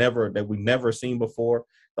that we've never seen before.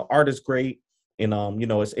 The art is great, and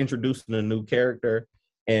it's introducing a new character,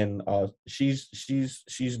 and she's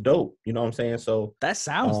dope. You know what I'm saying? So that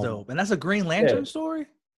sounds dope. And that's a Green Lantern story?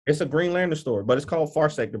 It's a Green Lantern story, but it's called Far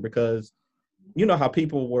Sector because you know how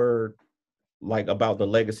people were like about the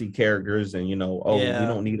legacy characters and we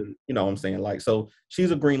don't need it, what I'm saying? Like, so she's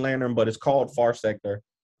a Green Lantern, but it's called Far Sector.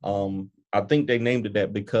 I think they named it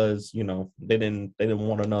that because they didn't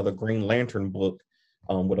want another Green Lantern book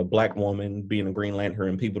with a black woman being a Green Lantern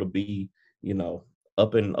and people to be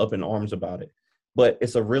up in arms about it. But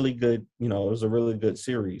it's a really good it was a really good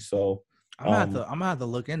series. So I'm gonna have to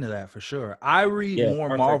look into that for sure. I read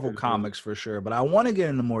more Marvel comics for sure, but I want to get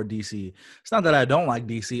into more DC. It's not that I don't like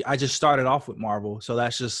DC. I just started off with Marvel, so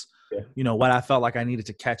that's just what I felt like I needed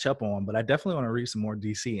to catch up on. But I definitely want to read some more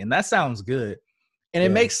DC, and that sounds good. And it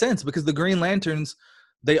makes sense because the Green Lanterns,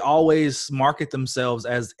 they always market themselves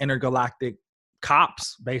as intergalactic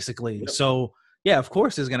cops, basically. Yep. So yeah, of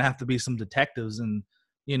course, there's gonna have to be some detectives and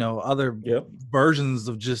other versions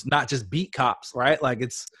of just not just beat cops, right? Like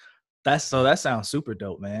that sounds super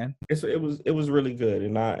dope, man. It was really good,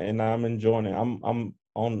 and I'm enjoying it. I'm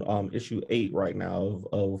on issue 8 right now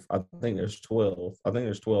of I think there's 12. I think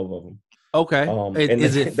there's 12 of them. Okay, And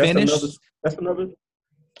is it finished? That's another.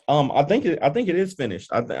 I think it is finished.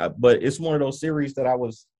 But it's one of those series that I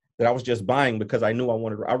was just buying because I knew I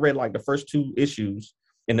wanted. I read like the first 2 issues,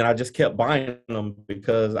 and then I just kept buying them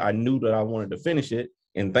because I knew that I wanted to finish it,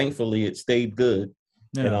 and thankfully it stayed good.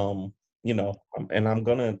 Yeah. And I'm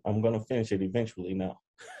gonna finish it eventually now.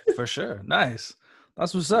 For sure. Nice.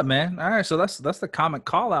 That's what's up, man. All right, so that's the comic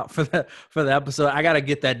call out for the episode. I got to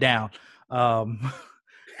get that down.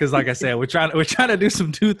 Cuz like I said, we're trying to do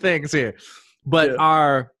some 2 things here. But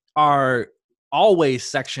our always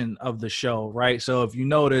section of the show, right? So if you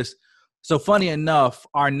notice, so funny enough,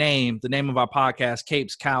 the name of our podcast,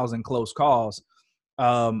 Capes, Cows and Close Calls,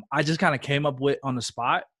 I just kind of came up with on the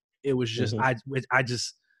spot. It was just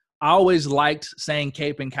I always liked saying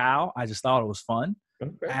Cape and Cow. I just thought it was fun.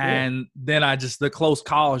 Okay, and then the Close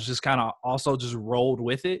Calls just kind of also just rolled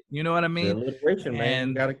with it. You know what I mean? The alliteration, man.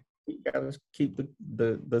 You gotta keep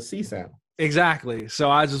the C sound. Exactly. So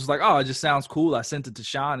I just was like, oh, it just sounds cool. I sent it to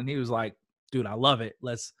Sean, and he was like, dude, I love it.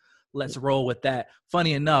 Let's roll with that.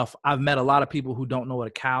 Funny enough, I've met a lot of people who don't know what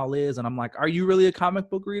a cowl is, and I'm like, are you really a comic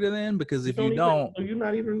book reader then? Because if you don't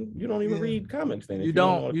read comics then.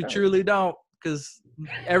 You truly don't, because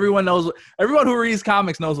everyone who reads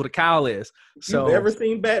comics knows what a cowl is. So you've ever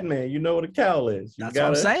seen Batman, you know what a cowl is. That's what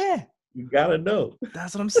I'm saying. You gotta know.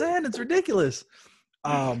 That's what I'm saying. It's ridiculous.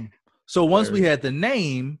 So once we had the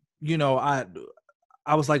name, I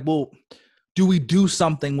was like, well, do we do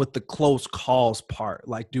something with the close calls part?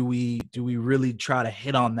 Like, do we really try to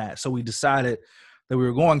hit on that? So we decided that we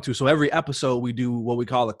were going to. So every episode we do what we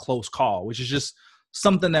call a close call, which is just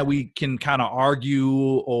something that we can kind of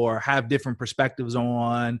argue or have different perspectives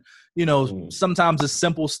on. Sometimes it's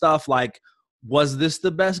simple stuff like, was this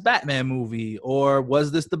the best Batman movie? Or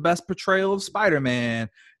was this the best portrayal of Spider-Man?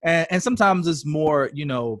 And sometimes it's more,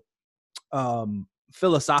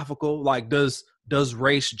 philosophical, like does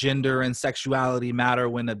race, gender, and sexuality matter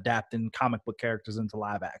when adapting comic book characters into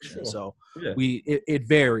live action? Sure. So it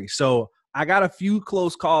varies. So I got a few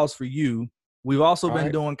close calls for you. We've also been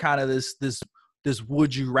doing kind of this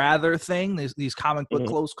would you rather thing, these comic book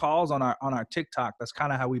close calls on our TikTok. That's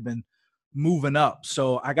kind of how we've been moving up.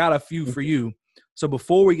 So I got a few for you. So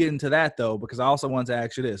before we get into that though, because I also want to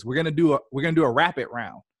ask you this, we're gonna do a rapid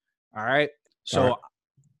round. All right. So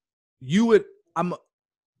I'm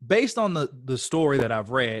based on the story that I've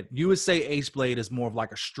read, you would say Ace Blade is more of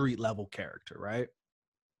like a street level character, right?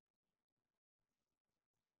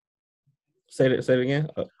 Say it again.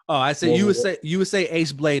 I say you would say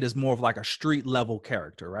Ace Blade is more of like a street level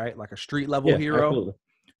character, right? Like a street level hero. Absolutely.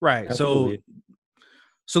 Right. Absolutely.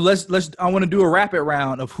 So let's I want to do a rapid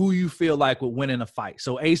round of who you feel like would win in a fight.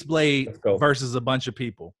 So Ace Blade versus a bunch of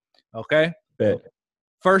people. Okay? Bet.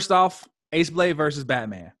 First off, Ace Blade versus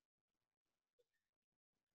Batman.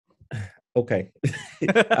 Okay.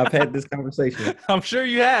 I've had this conversation. I'm sure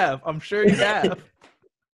you have.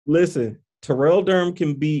 Listen, Terrell Durham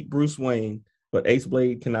can beat Bruce Wayne, but Ace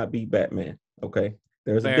Blade cannot beat Batman. Okay?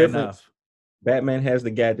 There's a difference. Enough. Batman has the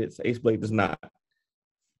gadgets. Ace Blade does not.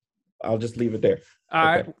 I'll just leave it there. All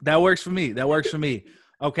right. That works for me.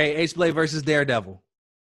 Okay, Ace Blade versus Daredevil.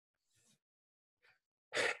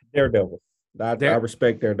 Daredevil. I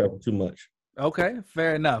respect Daredevil too much. Okay,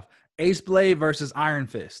 fair enough. Ace Blade versus Iron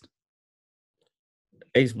Fist.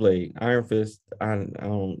 Ace Blade. Iron Fist. I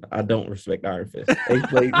don't respect Iron Fist. Ace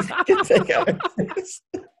Blade can take Iron Fist.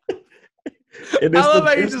 I love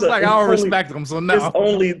how you're just like, I don't respect them, so no.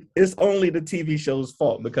 It's only the TV show's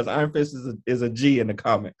fault because Iron Fist is a G in the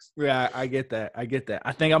comics. Yeah, I get that. I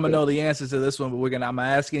think I'm gonna know the answer to this one, but I'm gonna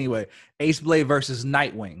ask anyway. Ace Blade versus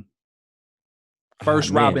Nightwing. First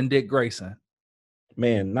Robin, Dick Grayson.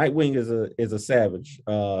 Man, Nightwing is a savage.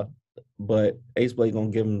 But Ace Blade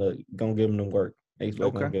gonna give him the work. Ace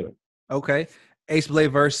Blade gonna get him. Okay. Ace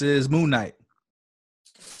Blade versus Moon Knight.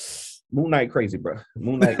 Moon Knight crazy, bro.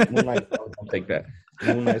 Moon Knight gonna take that.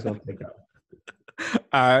 Moon Knight's gonna take that.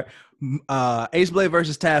 All right. Ace Blade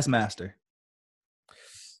versus Taskmaster.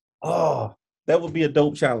 Oh, that would be a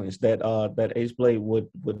dope challenge that Ace Blade would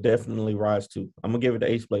definitely rise to. I'm gonna give it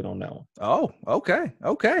to Ace Blade on that one. Oh,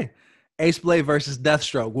 okay. Ace Blade versus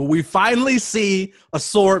Deathstroke. Will we finally see a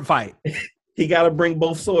sword fight? He got to bring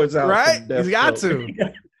both swords out. Right? He's got to.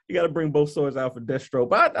 He got to bring both swords out for Deathstroke.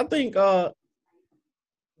 But I think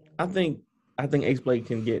I think Ace Blade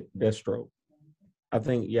can get Deathstroke. I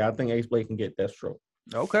think Ace Blade can get Deathstroke.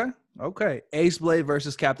 Okay. Ace Blade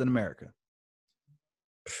versus Captain America.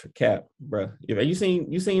 Cap, bro. Have you seen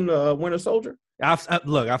Winter Soldier? I've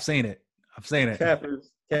seen it. Cap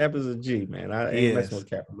is a G, man. I ain't messing with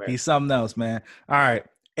Cap America. He's something else, man. All right.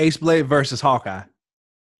 Ace Blade versus Hawkeye.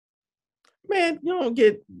 Man, you don't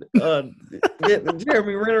get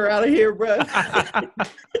Jeremy Renner out of here, bro.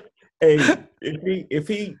 Hey, if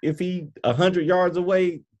he 100 yards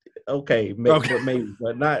away, okay, but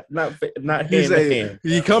not hand to hand.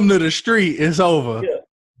 You come to the street, it's over. Yeah.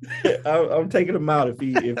 I'm taking him out if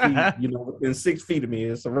he within 6 feet of me,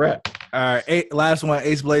 it's a wrap. All right, last one: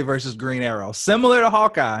 Ace Blade versus Green Arrow. Similar to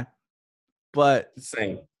Hawkeye, but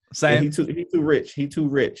same. Same. He too rich. He too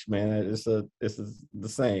rich, man. It's the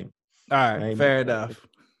same. All right, fair enough.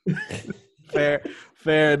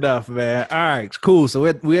 fair enough, man. All right, cool. So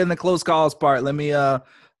we're in the close calls part. Let me I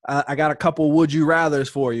got a couple would you rathers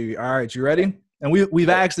for you. All right, you ready? And we've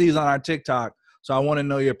asked these on our TikTok, so I want to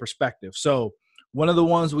know your perspective. So one of the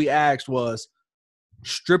ones we asked was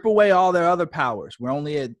strip away all their other powers. We're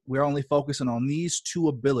only focusing on these 2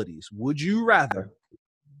 abilities. Would you rather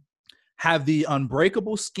have the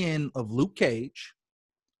unbreakable skin of Luke Cage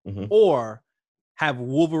or have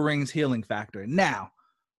Wolverine's healing factor? Now,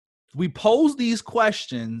 we pose these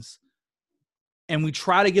questions and we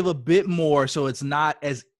try to give a bit more so it's not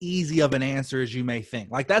as easy of an answer as you may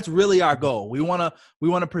think. Like, that's really our goal. We want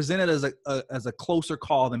to present it as a closer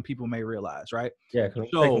call than people may realize, right? Yeah, because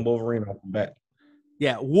I'm taking Wolverine off the bat.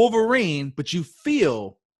 Yeah, Wolverine, but you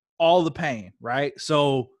feel all the pain, right?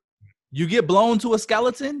 So you get blown to a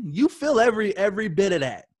skeleton, you feel every bit of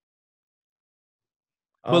that.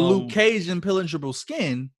 But Luke Cage in impenetrable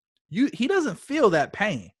skin, he doesn't feel that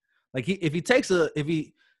pain. Like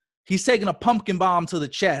he's taking a pumpkin bomb to the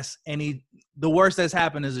chest, and the worst that's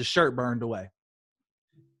happened is his shirt burned away.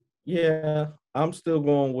 Yeah, I'm still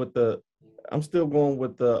going with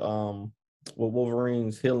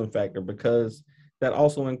Wolverine's healing factor, because that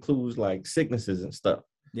also includes like sicknesses and stuff.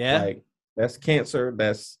 Yeah, like that's cancer,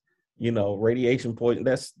 that's radiation poison,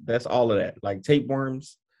 that's all of that. Like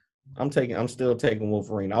tapeworms, I'm still taking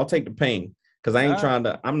Wolverine. I'll take the pain because I ain't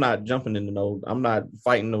I'm not jumping into I'm not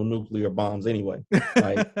fighting no nuclear bombs anyway.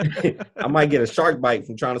 Like I might get a shark bite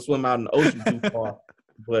from trying to swim out in the ocean too far,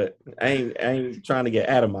 but I ain't trying to get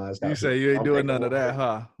atomized. You say you ain't doing none of that,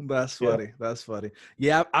 huh? That's funny. Yeah. That's funny.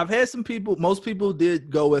 Yeah, I've had some people. Most people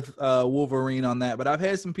did go with Wolverine on that, but I've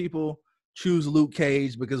had some people choose Luke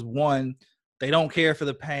Cage because 1, they don't care for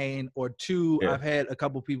the pain, or 2, I've had a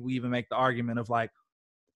couple people even make the argument of like,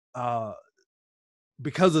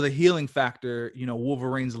 because of the healing factor,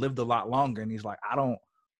 Wolverine's lived a lot longer, and he's like, I don't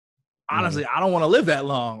want to live that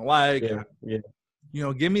long. Like,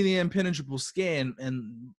 give me the impenetrable skin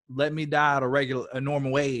and let me die at a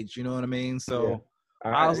normal age. You know what I mean? So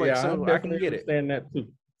I was like, so I can get it. That too.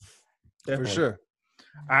 Definitely. For sure.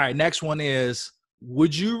 All right. Next one is,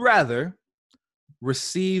 would you rather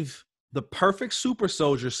receive the perfect super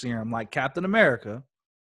soldier serum like Captain America,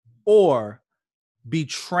 or be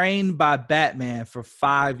trained by Batman for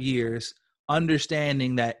 5 years,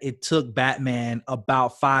 understanding that it took Batman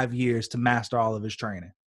about 5 years to master all of his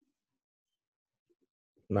training?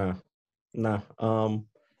 Nah. I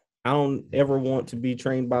don't ever want to be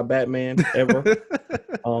trained by Batman ever.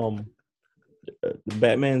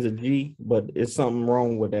 Batman's a G, but it's something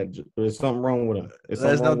wrong with that. There's something wrong with him.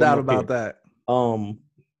 There's no doubt about that.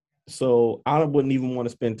 So I wouldn't even want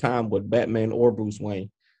to spend time with Batman or Bruce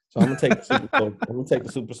Wayne. So I'm gonna take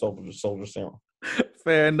the super soldier serum.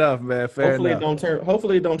 Fair enough, man. Hopefully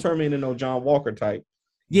it don't turn me into no John Walker type.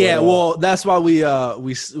 Yeah, well, that's why we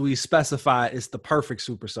specify it's the perfect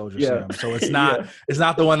super soldier serum. So it's not it's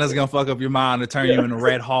not the one that's gonna fuck up your mind or turn you into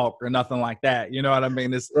Red Hulk or nothing like that. You know what I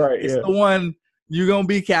mean? It's the one you're gonna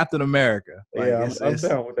be Captain America. Like, I'm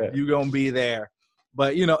down with that. You're gonna be there.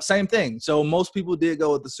 But same thing. So most people did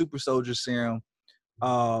go with the super soldier serum.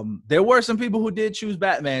 There were some people who did choose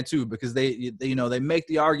Batman too, because they make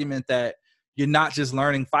the argument that you're not just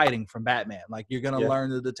learning fighting from Batman. Like, you're going to learn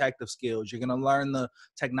the detective skills. You're going to learn the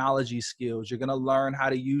technology skills. You're going to learn how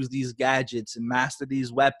to use these gadgets and master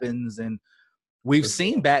these weapons. And we've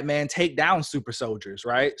seen Batman take down super soldiers,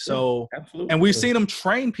 right? So, and we've seen him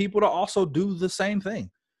train people to also do the same thing.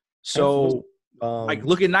 So, like,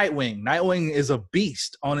 look at Nightwing. Nightwing is a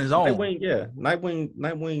beast on his own.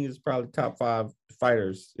 Nightwing is probably top 5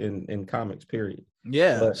 fighters in comics, period.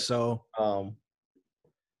 Yeah. But, so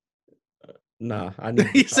nah,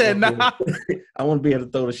 he said nah. I want to be able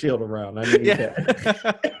to throw the shield around. I need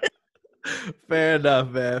that. Fair enough,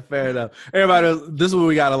 man. Fair enough. Everybody, this is what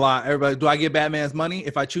we got a lot. Everybody, do I get Batman's money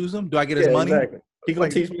if I choose him? Do I get his Yeah, money? exactly. He gonna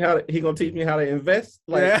Like, teach me how to invest.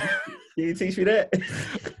 Like, yeah. can you teach me that?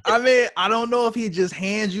 I mean, I don't know if he just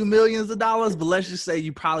hands you millions of dollars, but let's just say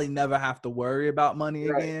you probably never have to worry about money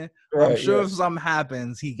Right. again. I'm Right. sure Yeah. if something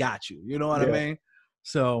happens, he got you. You know what I Yeah. mean?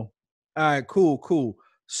 So, all right, cool.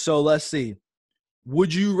 So let's see.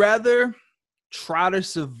 Would you rather try to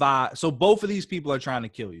survive? So both of these people are trying to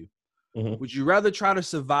kill you. Mhm. Would you rather try to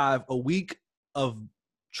survive a week of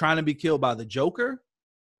trying to be killed by the Joker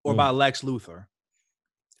or by Lex Luthor?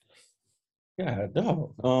 Yeah,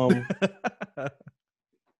 dog.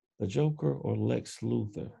 The Joker or Lex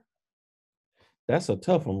Luthor? That's a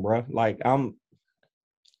tough one, bro. Like,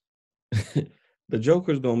 the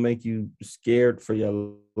Joker's gonna make you scared for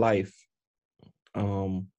your life.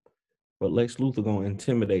 But Lex Luthor gonna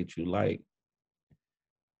intimidate you. Like,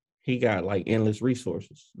 he got like endless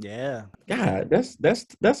resources. Yeah. God,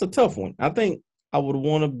 that's a tough one. I think I would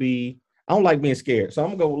want to be. I don't like being scared, so I'm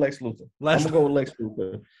gonna go with Lex Luthor. I'm gonna go with Lex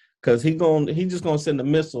Luthor because he's just gonna send a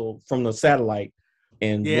missile from the satellite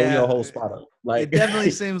and blow your whole spot up. Like, it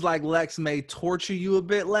definitely seems like Lex may torture you a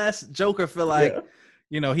bit less. Joker feel like,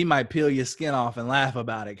 he might peel your skin off and laugh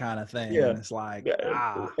about it kind of thing. Yeah. And it's like,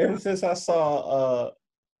 Ever since I saw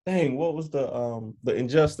what was the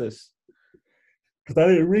Injustice? Because I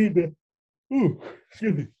didn't read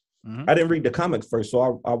excuse me. Mhm. I didn't read the comics first,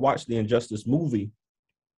 so I watched the Injustice movie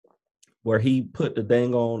where he put the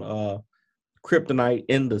dang on kryptonite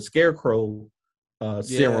in the Scarecrow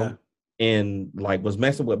serum and like was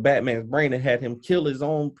messing with Batman's brain and had him kill his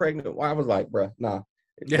own pregnant wife. I was like, bro, nah,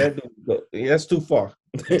 that's too far.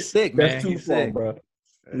 He's sick, man. That's too He's far, sick. bro.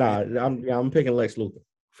 Nah, I'm picking Lex Luthor.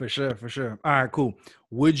 For sure. All right, cool.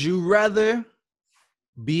 Would you rather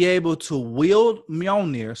be able to wield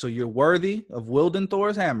Mjolnir, so you're worthy of wielding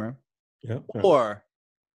Thor's hammer, or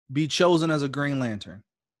be chosen as a Green Lantern?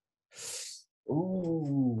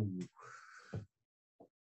 Ooh,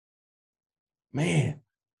 man.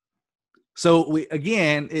 So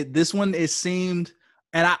this one it seemed,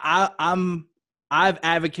 and I've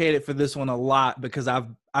advocated for this one a lot because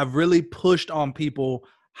I've really pushed on people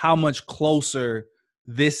how much closer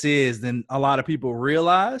this is than a lot of people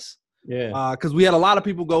realize. Yeah. Because we had a lot of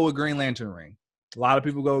people go with Green Lantern Ring.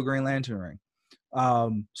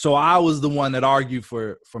 So I was the one that argued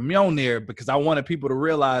for Mjolnir because I wanted people to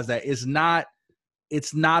realize that it's not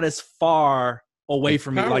as far away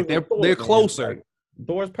from me. Like they're closer. Like,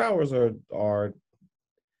 Thor's powers are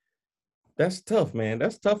that's tough, man.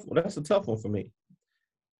 That's tough. That's a tough one for me.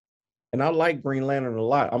 And I like Green Lantern a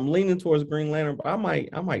lot. I'm leaning towards Green Lantern, but I might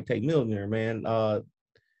take Mjolnir, man.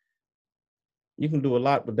 You can do a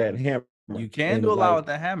lot with that hammer. You can do a lot with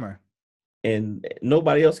that hammer. And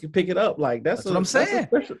nobody else can pick it up. Like that's what I'm saying.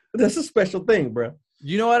 That's a special thing, bro.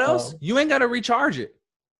 You know what else? You ain't got to recharge it.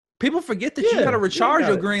 People forget that you got to recharge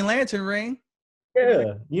your Green Lantern ring.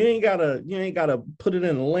 Yeah, you ain't gotta put it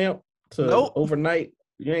in a lamp to overnight.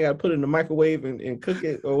 You ain't gotta put it in the microwave and cook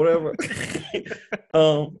it or whatever.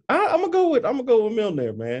 I'm gonna go with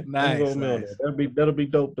Mjolnir, man. Nice. That'll be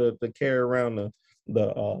dope to carry around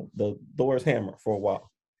the Thor's hammer for a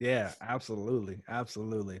while. Yeah, absolutely. All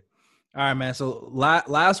right, man. So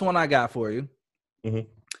last one I got for you, and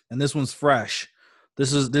this one's fresh.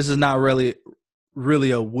 This is not really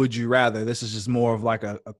a would you rather. This is just more of like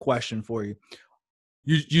a question for you.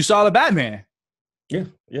 You saw the Batman. Yeah.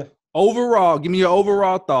 Overall, give me your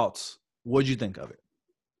overall thoughts. What'd you think of it?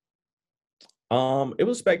 It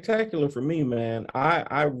was spectacular for me, man.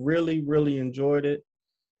 I really, really enjoyed it.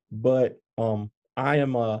 But I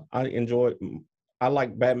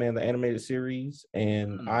like Batman the animated series,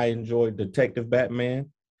 and I enjoyed Detective Batman.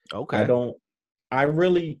 Okay.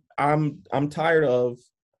 I'm tired of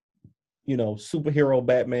superhero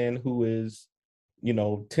Batman who is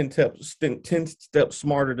 10 steps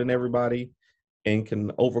smarter than everybody and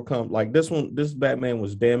can overcome. Like this Batman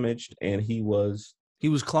was damaged, and he was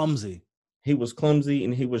clumsy. He was clumsy,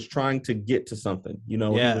 and he was trying to get to something. He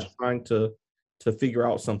was trying to figure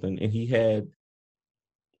out something, and he had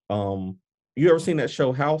you ever seen that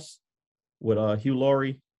show House with Hugh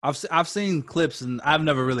Laurie? I've seen clips, and I've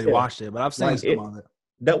never really watched it, but I've seen some of it.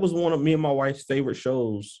 That was one of me and my wife's favorite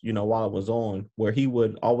shows, while it was on, where he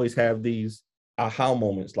would always have these aha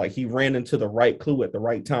moments. Like he ran into the right clue at the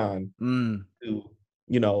right time to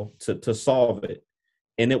solve it.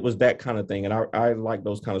 And it was that kind of thing. And I like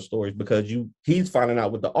those kind of stories because he's finding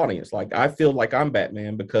out with the audience. Like I feel like I'm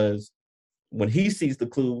Batman because when he sees the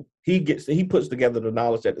clue, he puts together the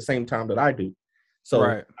knowledge at the same time that I do. So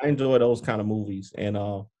I enjoy those kind of movies. And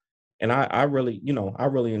I really, I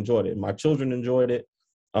really enjoyed it. My children enjoyed it.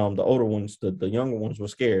 The older ones, the younger ones were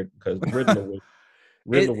scared because Riddler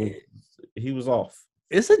was he was off.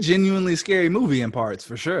 It's a genuinely scary movie in parts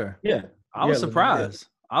for sure. Yeah, I was surprised.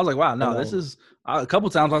 I was like, wow, no, this is a couple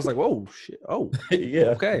times I was like, whoa, shit. Oh, yeah.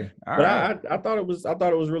 Okay. All but right. I thought it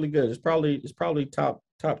was really good. It's probably top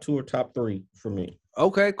 2 or top 3 for me.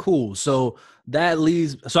 Okay, cool. So that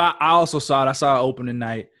leads. So I also saw it. I saw it opening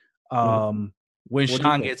night. When What'd you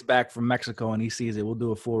Sean think? gets back from Mexico and he sees it, we'll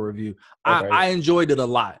do a full review. Okay. I enjoyed it a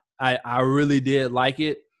lot. I really did like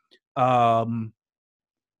it.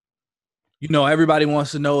 Everybody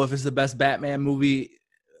wants to know if it's the best Batman movie,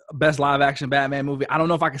 best live action Batman movie. I don't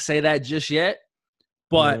know if I can say that just yet,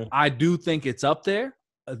 but I do think it's up there.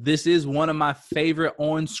 This is one of my favorite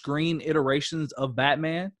on-screen iterations of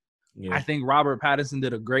Batman. Yeah. I think Robert Pattinson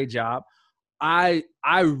did a great job. I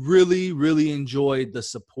really, really enjoyed the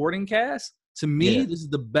supporting cast. To me, this is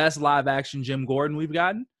the best live action Jim Gordon we've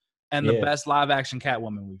gotten and the best live action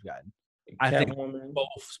Catwoman we've gotten. I think both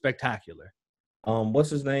spectacular. What's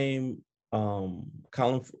his name?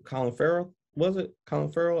 Colin Farrell, was it?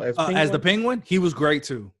 Colin Farrell as the Penguin? He was great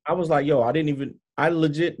too. I was like, yo, I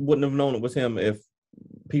legit wouldn't have known it was him if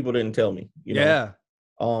people didn't tell me. You know?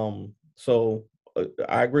 So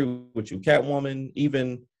I agree with you. Catwoman,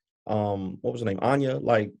 even what was her name? Anya.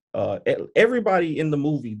 Like everybody in the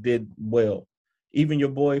movie did well. Even your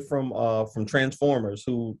boy from Transformers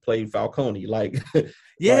who played Falcone. Like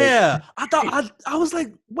I thought I was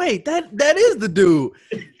like, wait, that is the dude.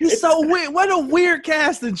 He's so weird. What a weird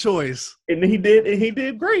casting choice. And he did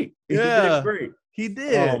great. He did great. He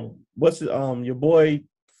did. What's your boy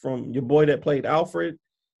that played Alfred?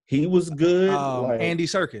 He was good. Andy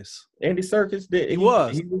Serkis. Andy Serkis did. He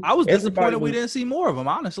was. I was disappointed we didn't see more of him,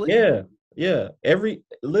 honestly. Yeah.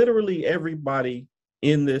 Literally everybody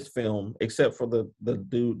in this film, except for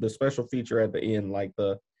the special feature at the end, like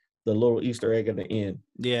the little Easter egg at the end.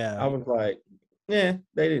 Yeah. I was like, they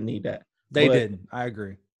didn't need that. They didn't. I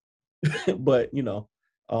agree. But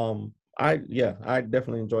I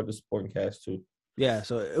definitely enjoyed the supporting cast too. Yeah,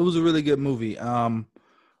 so it was a really good movie.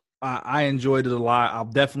 I enjoyed it a lot. I'll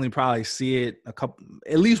definitely probably see it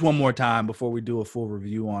at least one more time before we do a full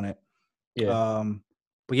review on it. Yeah.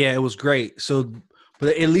 But yeah, it was great. So,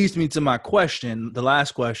 but it leads me to my question. The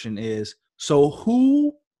last question is: so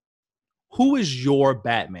who is your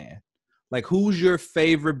Batman? Like, who's your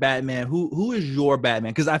favorite Batman? Who is your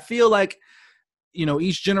Batman? Because I feel like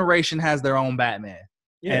each generation has their own Batman,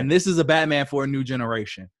 and this is a Batman for a new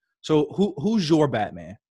generation. So who's your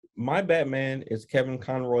Batman? My Batman is Kevin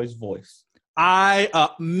Conroy's voice. Man.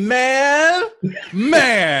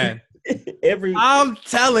 I'm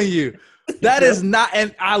telling you, that is not,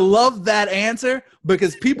 and I love that answer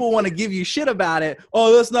because people want to give you shit about it.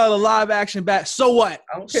 Oh, that's not a live action Bat. So what?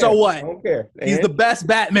 So what? I don't care. He's the best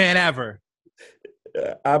Batman ever.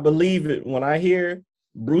 I believe it when I hear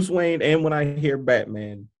Bruce Wayne and when I hear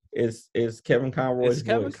Batman. Is Kevin Conroy's It's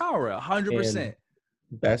Kevin Conroy, 100%.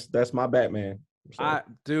 That's my Batman. So. I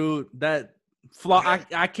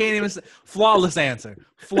can't even say flawless answer.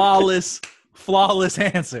 Flawless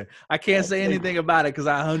answer. I can't say anything about it because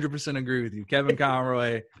I 100% agree with you. Kevin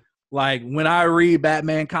Conroy, like when I read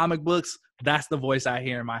Batman comic books, that's the voice I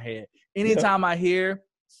hear in my head. Anytime I hear,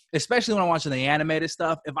 especially when I'm watching the animated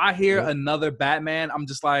stuff, if I hear another Batman, I'm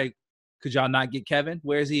just like, could y'all not get Kevin?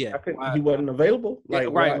 Where's he at? He wasn't available. Like,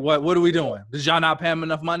 right. What are we doing? Did y'all not pay him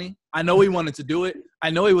enough money? I know he wanted to do it. I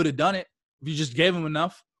know he would have done it if you just gave him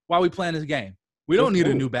enough. Why are we playing this game? We don't need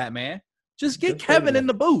a new Batman. Just get Kevin in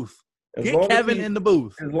the booth. Get Kevin in the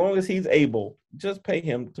booth. As long as he's able, just pay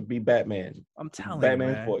him to be Batman. I'm telling you,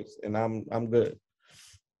 Batman's man. voice, and I'm good.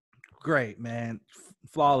 Great, man.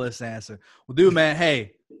 Flawless answer. Well, dude, man,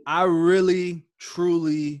 hey, I really,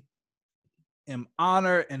 truly am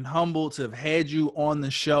honored and humbled to have had you on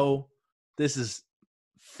the show. This is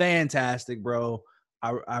fantastic, bro.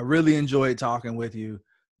 I really enjoyed talking with you.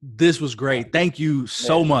 This was great. Thank you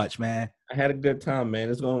so much, man. I had a good time, man.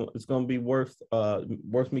 It's gonna be worth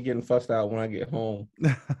me getting fussed out when I get home.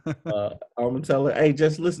 I'm gonna tell her, hey,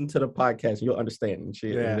 just listen to the podcast. You'll understand and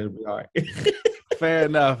shit. Yeah. And it'll be all right. Fair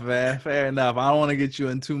enough, man. Fair enough. I don't want to get you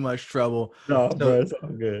in too much trouble. No, bro, it's all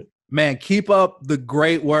good. Man, keep up the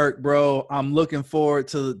great work, bro. I'm looking forward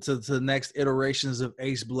to the next iterations of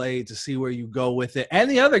Ace Blade to see where you go with it. And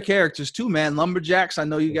the other characters too, man. Lumberjacks, I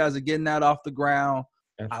know you guys are getting that off the ground.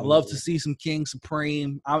 Absolutely. I love to see some King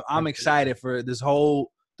Supreme. I'm excited for this whole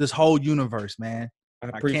universe, man.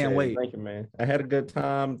 I can't wait. Thank you, man. I had a good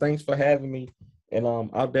time. Thanks for having me. And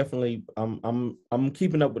I'll definitely I'm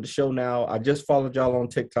keeping up with the show now. I just followed y'all on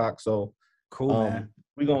TikTok, so cool, man.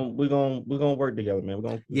 We're gonna work together, man.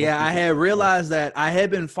 I had realized that I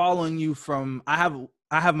had been following you from. I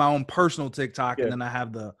have my own personal TikTok, Yeah. and then I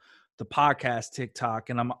have the podcast TikTok,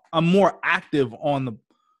 and I'm more active on the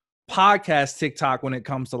podcast TikTok when it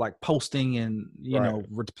comes to like posting and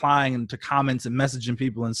replying to comments and messaging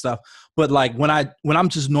people and stuff. But like when I'm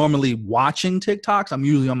just normally watching TikToks, I'm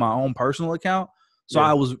usually on my own personal account. So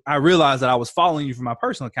I realized that I was following you from my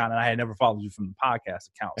personal account, and I had never followed you from the podcast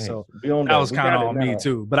account. So that was kind of on me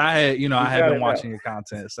too. But I had, I had been watching your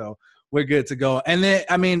content, so we're good to go. And then,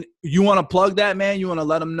 I mean, you want to plug that, man? You want to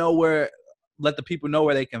let the people know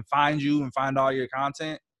where they can find you and find all your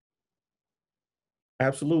content?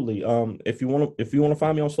 Absolutely. If you want to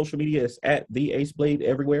find me on social media, it's at the Ace Blade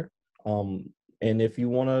everywhere. And if you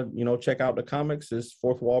want to, check out the comics, it's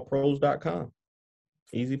fourthwallpros.com.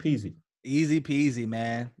 Easy peasy. Easy peasy,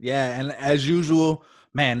 man. Yeah, and as usual,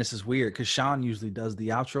 man, this is weird because Sean usually does the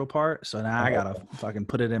outro part, so now I gotta fucking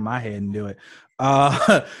put it in my head and do it.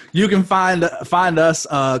 You can find us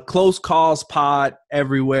Close Calls Pod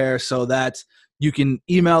everywhere. So that's, you can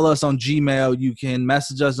email us on Gmail, you can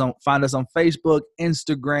message us find us on Facebook,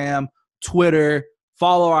 Instagram, Twitter,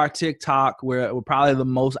 follow our TikTok. We're probably the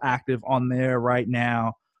most active on there right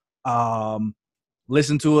now.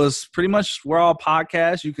 Listen to us pretty much where all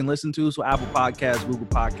podcasts. You can listen to us with Apple Podcasts, Google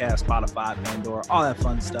Podcasts, Spotify, Pandora, all that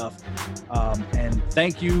fun stuff. And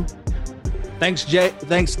thank you. Thanks, Jay.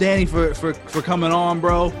 Thanks, Danny, for coming on,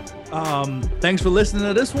 bro. Thanks for listening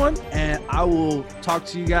to this one, and I will talk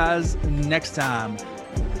to you guys next time.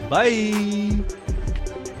 Bye.